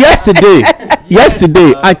 Because yesterday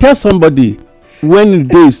I tell somebody when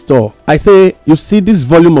they store, I say, you see this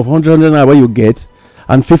volume of 100 naira where you get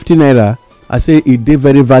and 50 naira, I say it dey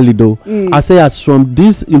very valid though. I say as from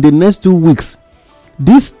this in the next 2 weeks,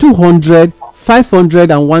 this 200,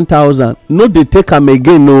 500 and 1000 no dey take am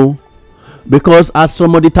again no. Because as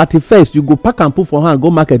from the 31st you go pack and put for hand go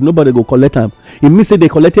market, nobody go collect am. It means say they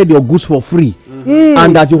collected your goods for free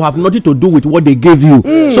and that you have nothing to do with what they gave you.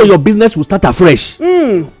 So your business will start afresh.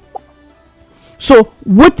 So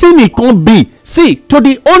wetin e can be, see, to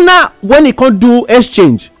the owner when he can't do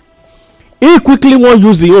exchange, he quickly wan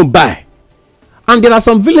use him own buy. And there are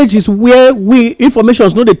some villages where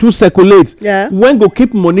informations no dey too circulate. When go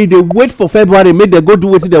keep money, they wait for February make they go do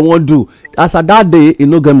wetin they wan do. As at that day e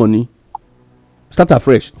no get money, start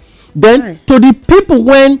afresh. Then to the people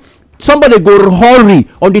when somebody go hurry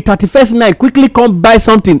on the 31st night quickly come buy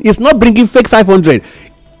something, it's not bringing fake 500,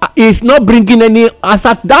 it's not bringing any. As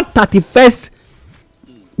at that 31st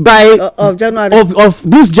by of January of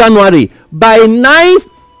this January, by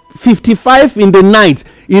 9:55 in the night,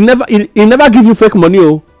 he never give you fake money.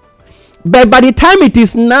 Oh, but by the time it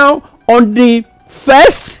is now on the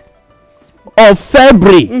 1st of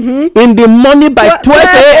February, in the morning by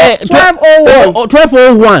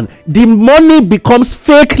 12:01, the money becomes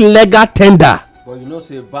fake legal tender. But you know,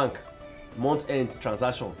 say bank month end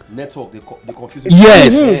transaction network they confuse.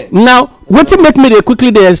 Yes. Now wetin make me dey quickly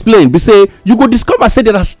dey explain be say you go discover say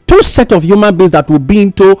there are two set of human beings that will be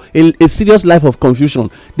into a serious life of confusion.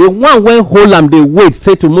 The one when hold am dey wait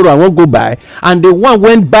say tomorrow I wan go buy, and the one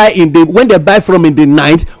when they buy from in the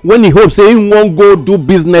night when he hope say he wan go do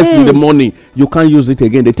business in the morning. You can't use it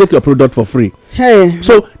again. They take your product for free.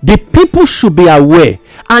 So the people should be aware,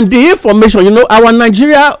 and the information, you know, our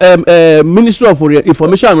Nigeria Ministry of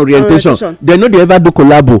Information and Orientation, they know they ever do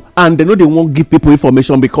collabo, and they know they won't give people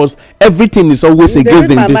information because everything is always against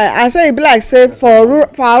them. I say it be like say for our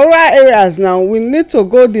rural areas now, we need to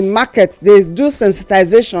go the market. They do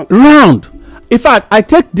sensitization round. In fact, I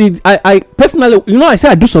take I personally, you know, I say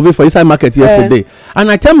I do survey for inside market yesterday, and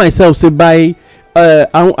I tell myself say by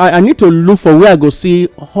I need to look for where I go see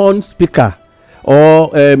horn speaker or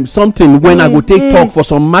something when I go take talk for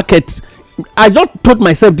some market. I just told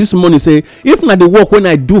myself this morning say if na the work when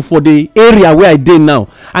I do for the area where I dey now,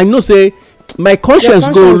 I know say my conscience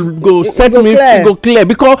go set me go clear,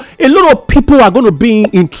 because a lot of people are going to be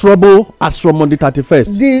in trouble as from on the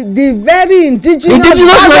 31st. The very indigenous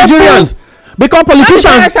Nigerians. Because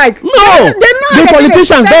politicians, the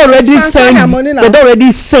politicians they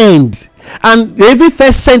already send, and they even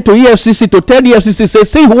first send to EFCC to tell the EFCC say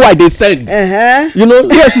see who I they send. You know,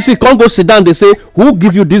 EFCC can't go sit down. They say who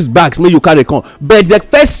give you these bags? May you carry come. But they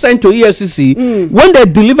first send to EFCC. When they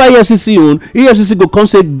deliver EFCC on, EFCC go come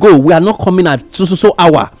say go. We are not coming at so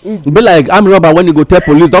hour. Be like I'm robber when you go tell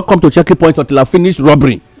police don't come to checking point until I finish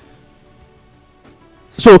robbery.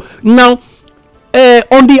 So now,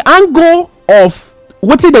 on the angle of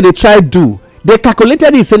what did they try do, they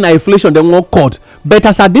calculated it say na inflation dem wan cut, but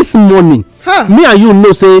as at this morning me and you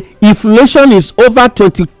know say inflation is over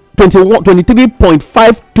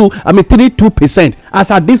 23.52, I mean 32%.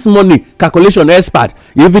 As at this morning, calculation expert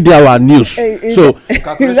every day our news. So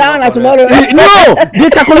tomorrow. No, the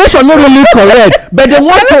calculation not really correct, but they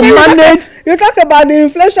want to manage. You talk about the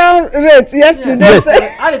inflation rate yesterday. Yes.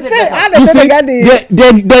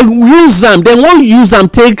 They use them. They won't use them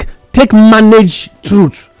take take manage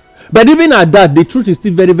truth. But even at that, the truth is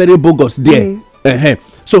still very, very bogus there.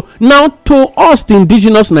 So now to us, the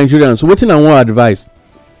indigenous Nigerians, wetin I wan advise.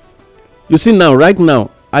 You see now, right now,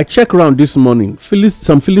 I check around this morning.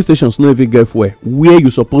 Some filling stations no even get fuel where you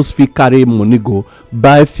suppose fit carry money go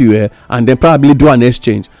buy fuel and then probably do an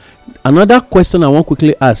exchange. Another question I wan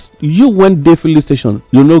quickly ask you: when dey filling station,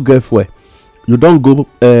 you no get fuel, you don go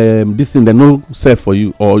this thing, dem no sell for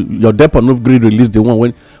you, or your depot no gree release the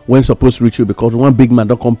one when suppose reach you because one big man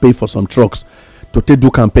don come pay for some trucks to take do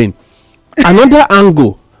campaign. Another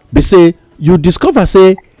angle be say you discover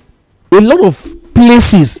say a lot of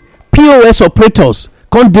places POS operators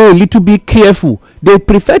come dey a little bit careful. They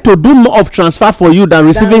prefer to do more of transfer for you than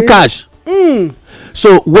receiving cash.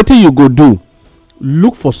 So wetin you go do?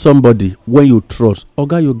 Look for somebody wey you trust.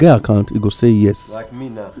 Oga, you get account? You go say yes. Like me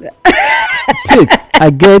now. Take, I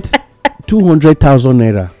get 200,000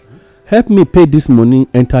 naira. Help me pay this money,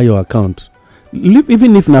 enter your account. Leave,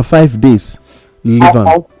 even if na 5 days, leave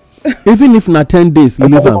am. Even if na 10 days,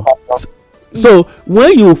 leave am. So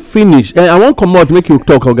when you finish, I wan comot make you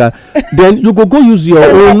talk, Oga. Then you go use your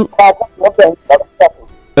own.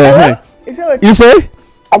 You say?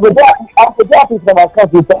 I go do it from my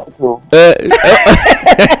account with petrol.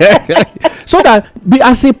 So that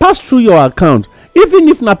as e pass through your account, even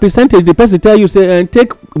if na percentage the person tell you say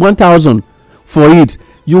take 1,000 for it,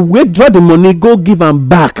 you withdraw the money, go give am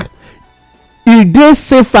back. E dey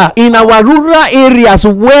safer in our rural areas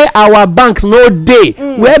where our banks no dey,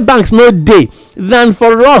 than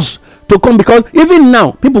for us to come, because even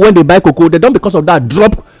now people when they buy cocoa, they don, because of that,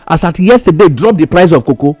 drop as at yesterday, drop the price of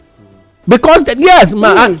cocoa. Because yes,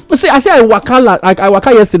 I say I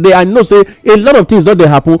waka yesterday. I know say a lot of things don dey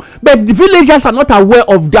happen, but the villagers are not aware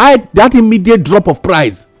of that immediate drop of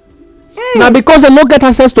price. Now because they no get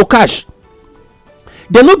access to cash,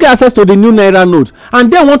 they no get access to the new naira note,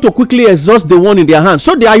 and they want to quickly exhaust the one in their hand,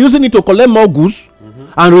 so they are using it to collect more goods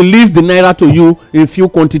and release the naira to you in few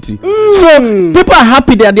quantity. So people are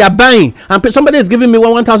happy that they are buying, and somebody is giving me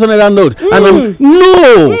 1,000 naira note, and I'm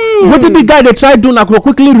what did the guy they try do now?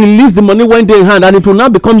 Quickly release the money when they in hand, and it will now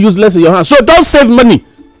become useless in your hand. So don't save money.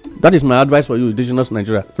 That is my advice for you, indigenous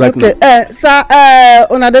Nigeria, right now. Okay, sir,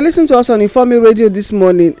 una dey listen to us on Informe Radio this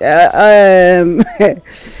morning.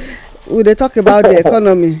 We dey talk about the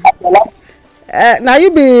economy. Now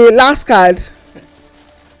you be last card.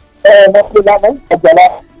 Okay,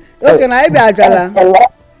 now you be Ajala.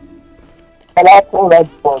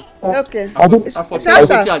 Okay.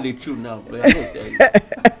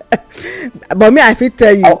 But me, I fit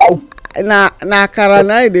tell you. Na akara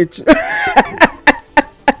na dey chew.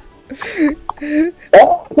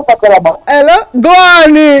 Hello, go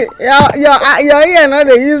on. Your ear no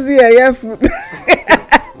dey use your food.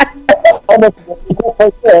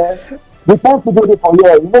 The time to do it for you,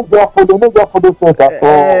 you no just follow things at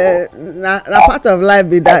all. Na part of life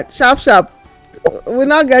be that. Sharp. We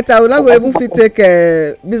not go even fit take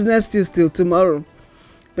business till tomorrow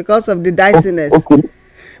because of the diciness. Okay.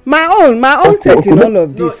 My own take in all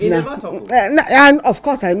of this now. And of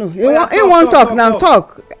course I know. You want talk now.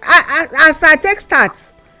 Talk. As I take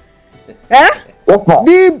start.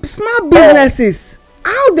 The small businesses,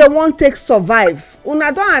 how they want take survive?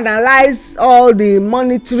 Una don analyze all the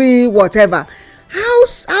monetary whatever. How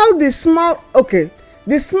the small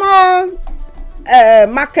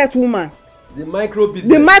market woman. The micro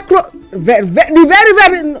business. The very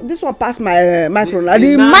this one pass my micro now.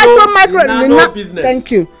 The micro business.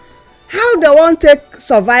 Thank you. How they want take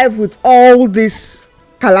survive with all these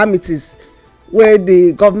calamities where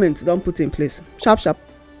the government don't put in place? Sharp. Yes,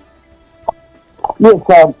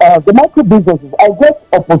 the micro businesses, I get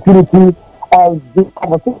opportunity as the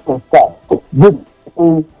conversation starts. This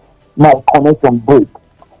my connection break.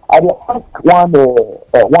 I will ask one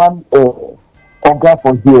oga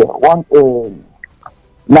for here, one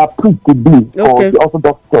na priest to be for the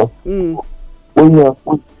Orthodox Church. When you're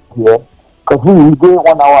here, because we go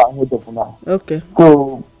 1 hour ahead of now. Okay.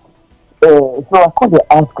 So I called the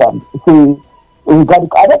ask him. Say, I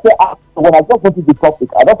don't say ask when I just wanted the topic.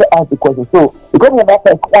 I don't say ask the question. So because when that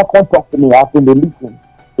person can't talk to me after they listen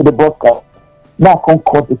to the broadcast, now I can't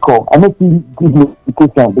cut the call. I need to give you the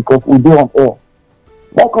question because we do on air.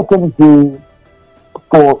 That question is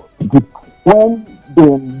for the when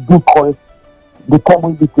they do call the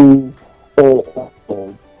community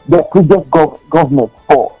the previous government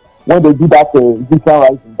for when they do that Egyptian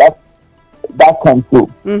rising that time too.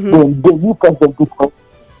 Then the new president do call.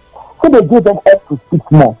 So they give them up to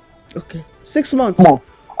 6 months. Okay, 6 months.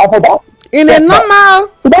 After that, in a normal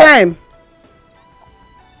time.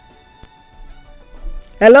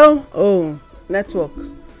 Hello? Oh, network.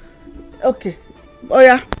 Okay. Oh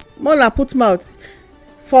yeah, more na put mouth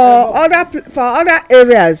for other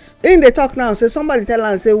areas. In dey talk now say somebody tell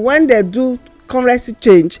am say when they do currency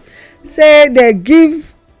change, say they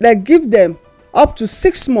give them up to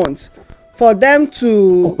 6 months for them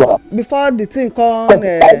to before the thing come.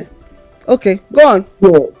 Okay, go on.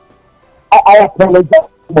 Yeah, I apologize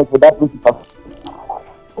for that principle.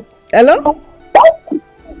 Hello.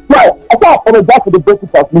 Yeah, I can't apologize for the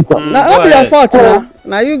basic transmission. Not be your fault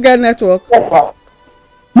now you get network.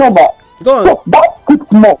 No, but Go on. so that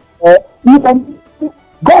 6 months, even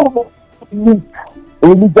government needs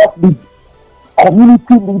religious leaders,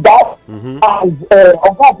 community leaders, as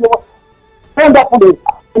wonderfully,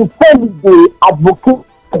 instead they advocate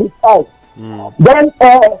for the side. Then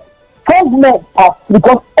strong men are,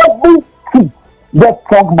 because every seat gets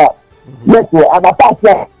strong man. Yes, and apart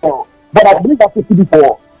here, but I believe that's a city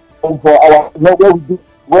for our where we do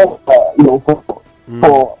for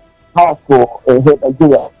house for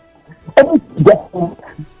Nigeria. Everything gets when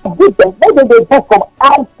they go from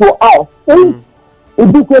house to house. In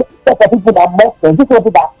this case, set of people that are Muslims, this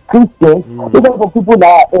people that are Christians, this of people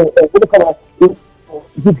that are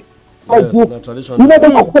Yes, traditional. you know,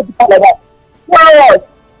 they are people like that. Yes,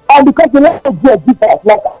 and because the language is different,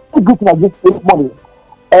 like I greet like this morning,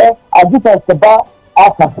 I just have Sabah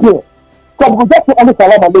after here. So we just say only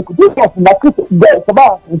salam alaikum. This was in the Christian, the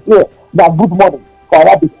Sabah is here, that good morning for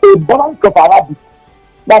Arabic. A branch of Arabic.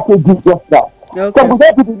 That's a good just now. Okay. So we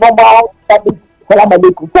just do the normal salam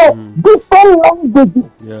alaikum. So different languages,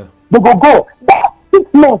 Yeah. they go. That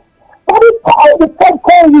 6 months. That is how the time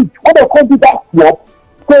call reach. When they come to that swap,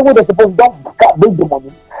 say when they supposed to bring the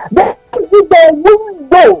money. They give the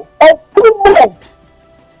window of 3 months.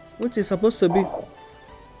 Which is supposed to be.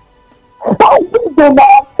 That window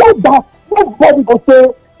now, so that nobody go say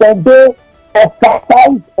that they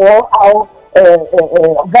exercise or how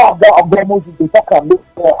Moses they talk about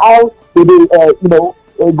how they go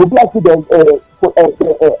be actually them they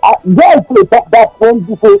talk that when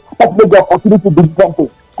you say that make the opportunity to do something.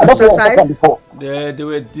 I don't know what I talked before. They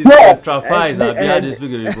were distraffies and they had this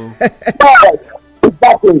big people. Yes,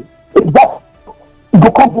 exactly. It go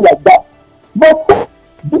come be like that. But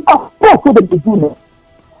the approach that they do now,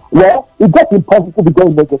 well, it gets impossible to go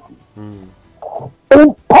in negative.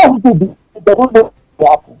 Impossible, they don't know what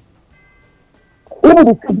happen. Even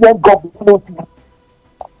the citizen government knows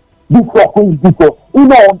this work is this. You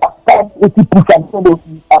know, understand what you push and know what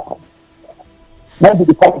happen. Now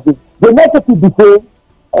the positive. The negative be say,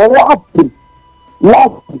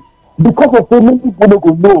 lastly, because of so many people don't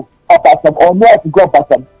go know about them or know how to go about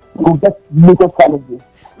them, you will get major challenges.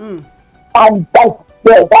 And that's a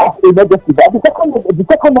negative. And the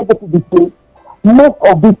second negative is say, most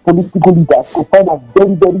of these political leaders will find it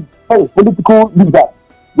very political leaders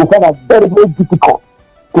will find it very, very difficult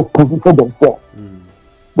to position themselves.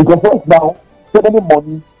 Because right now, so many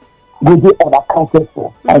money go dey unaccounted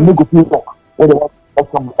for and no go fit work when they want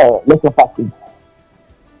some election package.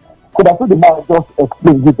 So that's what the man just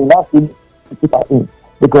explained with the last thing to put that in.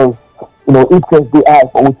 Because, it says they are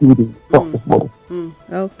for what you do this morning.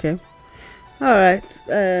 Okay. All right.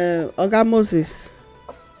 Oga Moses.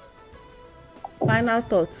 Final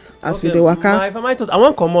thoughts as we dey waka. I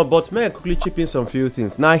wan comot, but may I quickly chip in some few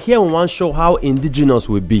things. Now here we wan show how indigenous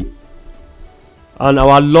we be and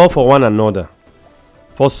our love for one another.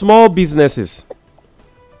 For small businesses,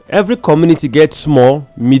 every community gets small,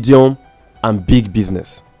 medium and big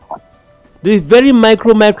business. The very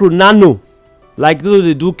micro, nano, like those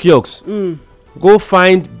dey do kiosks. Go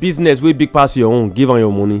find business wey big pass your own, give am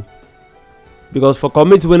your money. Because for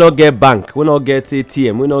communities we not get bank, we not get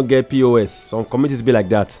ATM, we not get POS, some communities be like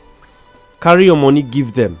that. Carry your money,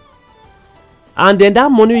 give them, and then that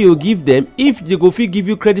money you give them, if they go fit give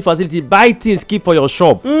you credit facility, buy things keep for your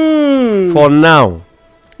shop for now,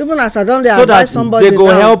 Even as I don dey so that advise somebody they go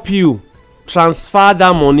now. help you transfer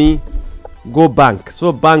that money go bank,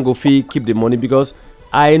 so bank go fit keep the money. Because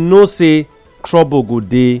I know say trouble go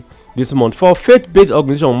dey this month for faith-based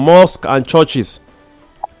organization, mosque and churches.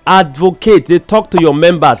 Advocate, they talk to your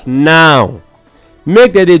members now,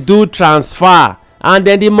 make dem dey do transfer, and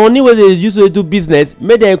then the money wey dey use to do business,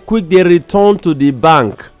 make dem quick dey return to the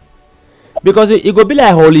bank. Because e go be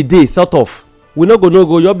like holiday sort of. We no go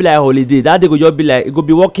just be like holiday. That day go just be like, e go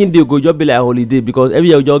be working day, go just be like holiday, because every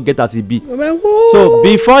year just get as e be. So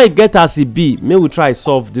before e get as e be, make we try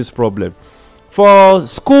solve this problem. For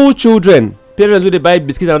school children, parents wey dey buy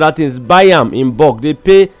biscuits and other things, buy am in bulk, dey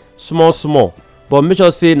pay small, but make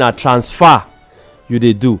sure say na transfer you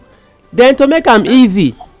dey do. Then to make am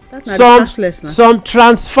easy, some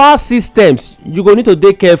transfer systems you go need to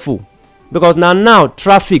dey careful, because na now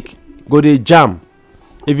traffic go dey jam.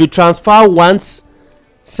 If you transfer once,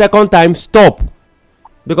 second time stop,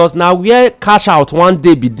 because na where cash out one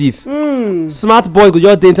day be this. Smart boy go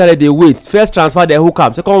just dey internet dey wait, first transfer dey hook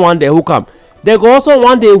am, second one dey hook am, dem go also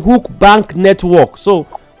wan dey hook bank network. So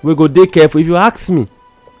we go dey careful. If you ask me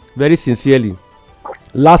very sincerely,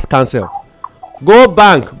 last cancel, go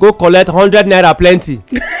bank go collect 100 naira plenty,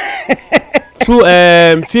 50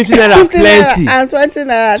 naira plenty, and 20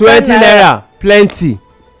 naira, 20 naira plenty,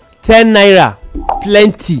 10 naira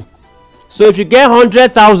plenty. So if you get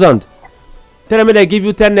 100,000, tell them they give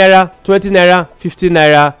you 10 naira, 20 naira, 50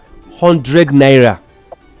 naira, 100 naira,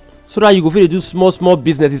 so that you go fit dey do small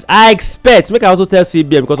businesses. I expect, make I also tell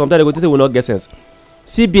CBN, because sometimes they go think say we no get sense.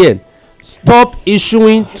 CBN, stop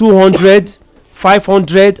issuing 200,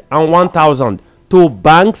 500 and 1,000 to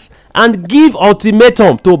banks, and give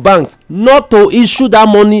ultimatum to banks not to issue that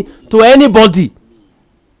money to anybody.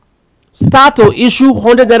 Start to issue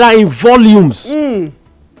 100 naira in volumes,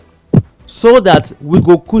 so that we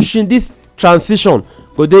go cushion this transition,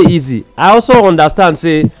 go dey easy. I also understand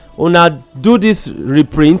say una do this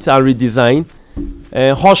reprint and redesign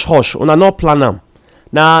hush una no plan am,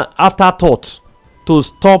 na afterthought to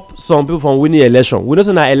stop some people from winning election. We know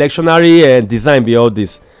say na electionary design be all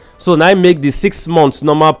this, so na make the 6 months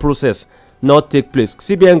normal process not take place.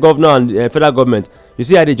 CBN governor and federal government, you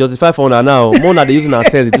see how they justify for una now. More na dey use una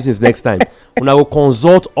sense dey do things next time. Una go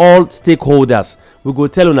consult all stakeholders. We go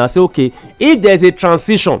tell una say, okay, if there is a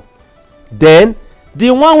transition, then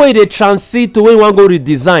the one wey dey transit to wey wan go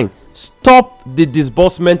redesign, stop the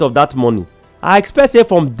disbursement of that money. I expect say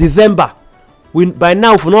from December, by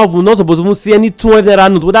now we no suppose even see any 200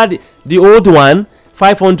 naira note, whether the old one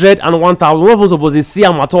 500 and 1,000, we no even suppose dey see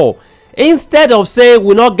am at all. Instead of say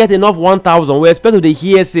we no get enough 1,000, we expect to dey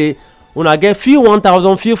hear say una get few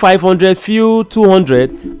 1,000, few 500, few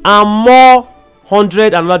 200 and more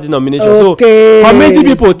 100 and another denomination. Okay. So community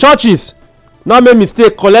people, churches, no make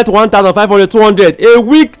mistake, collect 1,500, 200 a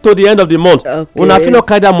week to the end of the month. Una fit no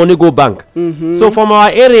carry that money go bank. So from our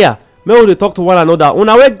area, make we dey talk to one another.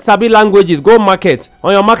 Una wey sabi languages, go market.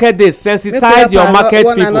 On your market days, sensitize your market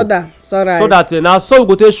people, so that na so we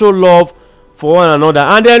go take show love for one another.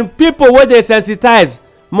 And then people wey dey sensitize,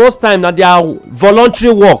 most time na their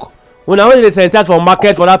voluntary work. Una wey dey sensitize for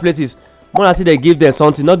market for other places, una see dey give them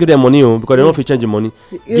something, not give them money because they no fit change the money.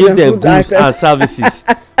 Give them goods and services.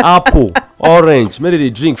 Apple, orange, make they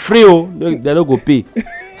drink free they no go pay.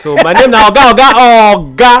 So my name na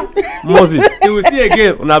Oga Moses. You will see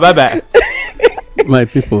again. Una bye bye. My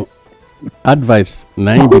people, advice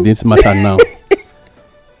na im be this matter now.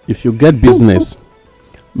 If you get business,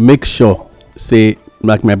 make sure say,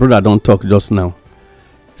 like my brother don talk just now,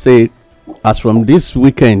 say as from this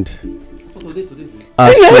weekend,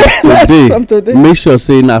 as from today, make sure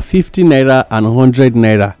say na 50 naira and 100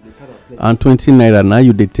 naira and 20 naira now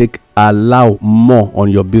you dey take allow more on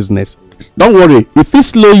your business. Don't worry, e fit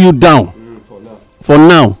slow you down for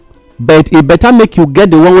now, but e better make you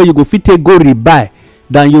get the one wey you go fit take go rebuy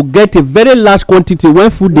than you get a very large quantity when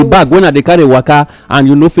food dey bag when I dey carry waka and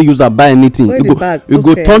you no fit use am buy anything. You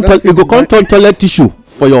go come turn toilet tissue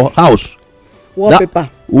for your house. Wallpaper.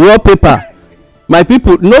 My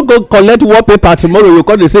people, no go collect wallpaper tomorrow. You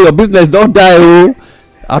come dey say your business don die o.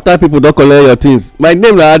 After people don collect your things. My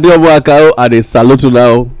name na Adeomo Akao. I dey salute you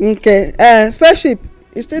now. Okay, spaceship,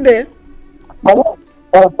 you still there?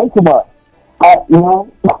 Thank you, ma. You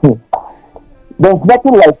know, there's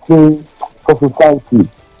nothing like saying for society,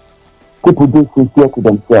 people do sincere to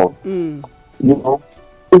themselves. You know,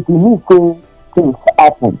 if you need say things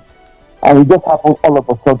happen, and it just happen all of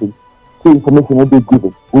a sudden, the information will be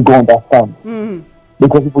given, we go understand.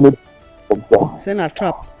 Because people need themselves. It's in a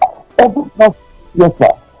trap. Yes, sir.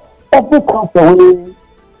 Every council way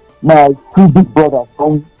my two big brothers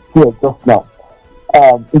come here just now.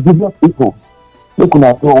 Indigenous people, they could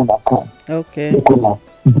not do on account. Okay. They could not.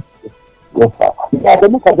 Yes, sir. Yeah, the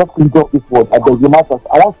look at just clean up this word. I beg you, matters.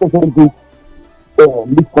 I want to say this.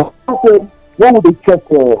 Listen, when would they check?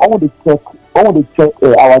 I want to check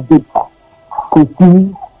our data to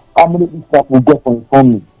see how many staff we get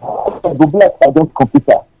from me. The black I just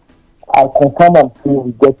computer. I confirm and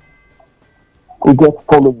say we get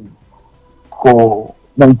following for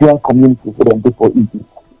Nigerian community for them before Egypt.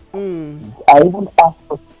 I even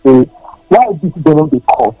asked us to say, why this don't they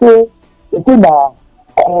call? Say, they say now,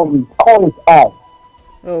 call is high.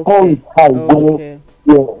 Call is high. Okay.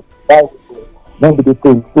 Yeah, that's not the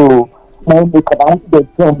thing. So, now they can answer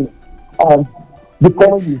tell me.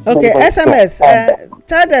 Okay, SMS.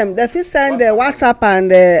 Tell them they fit send the WhatsApp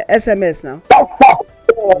and SMS now.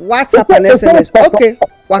 WhatsApp and SMS. Okay,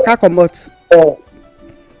 waka comot.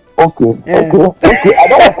 Okay. I don't want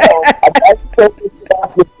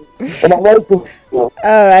to. And I'm very good. All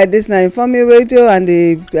right, this na Inform Me Radio and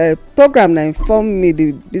the program na Inform Me,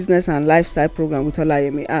 the business and lifestyle program with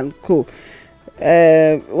Olayemi and Co.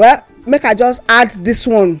 Well, make I just add this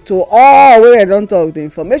one to all wey I don talk. The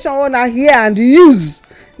information wey una hear and use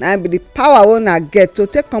na be the power wey una get to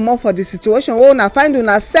take comot for the situation wey una find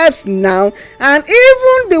una selves now, and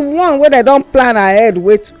even the one wey dem don plan ahead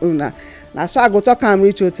wait una. Na so I go talk am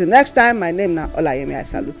reach you till next time. My name na Olayemi. I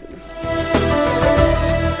salute you.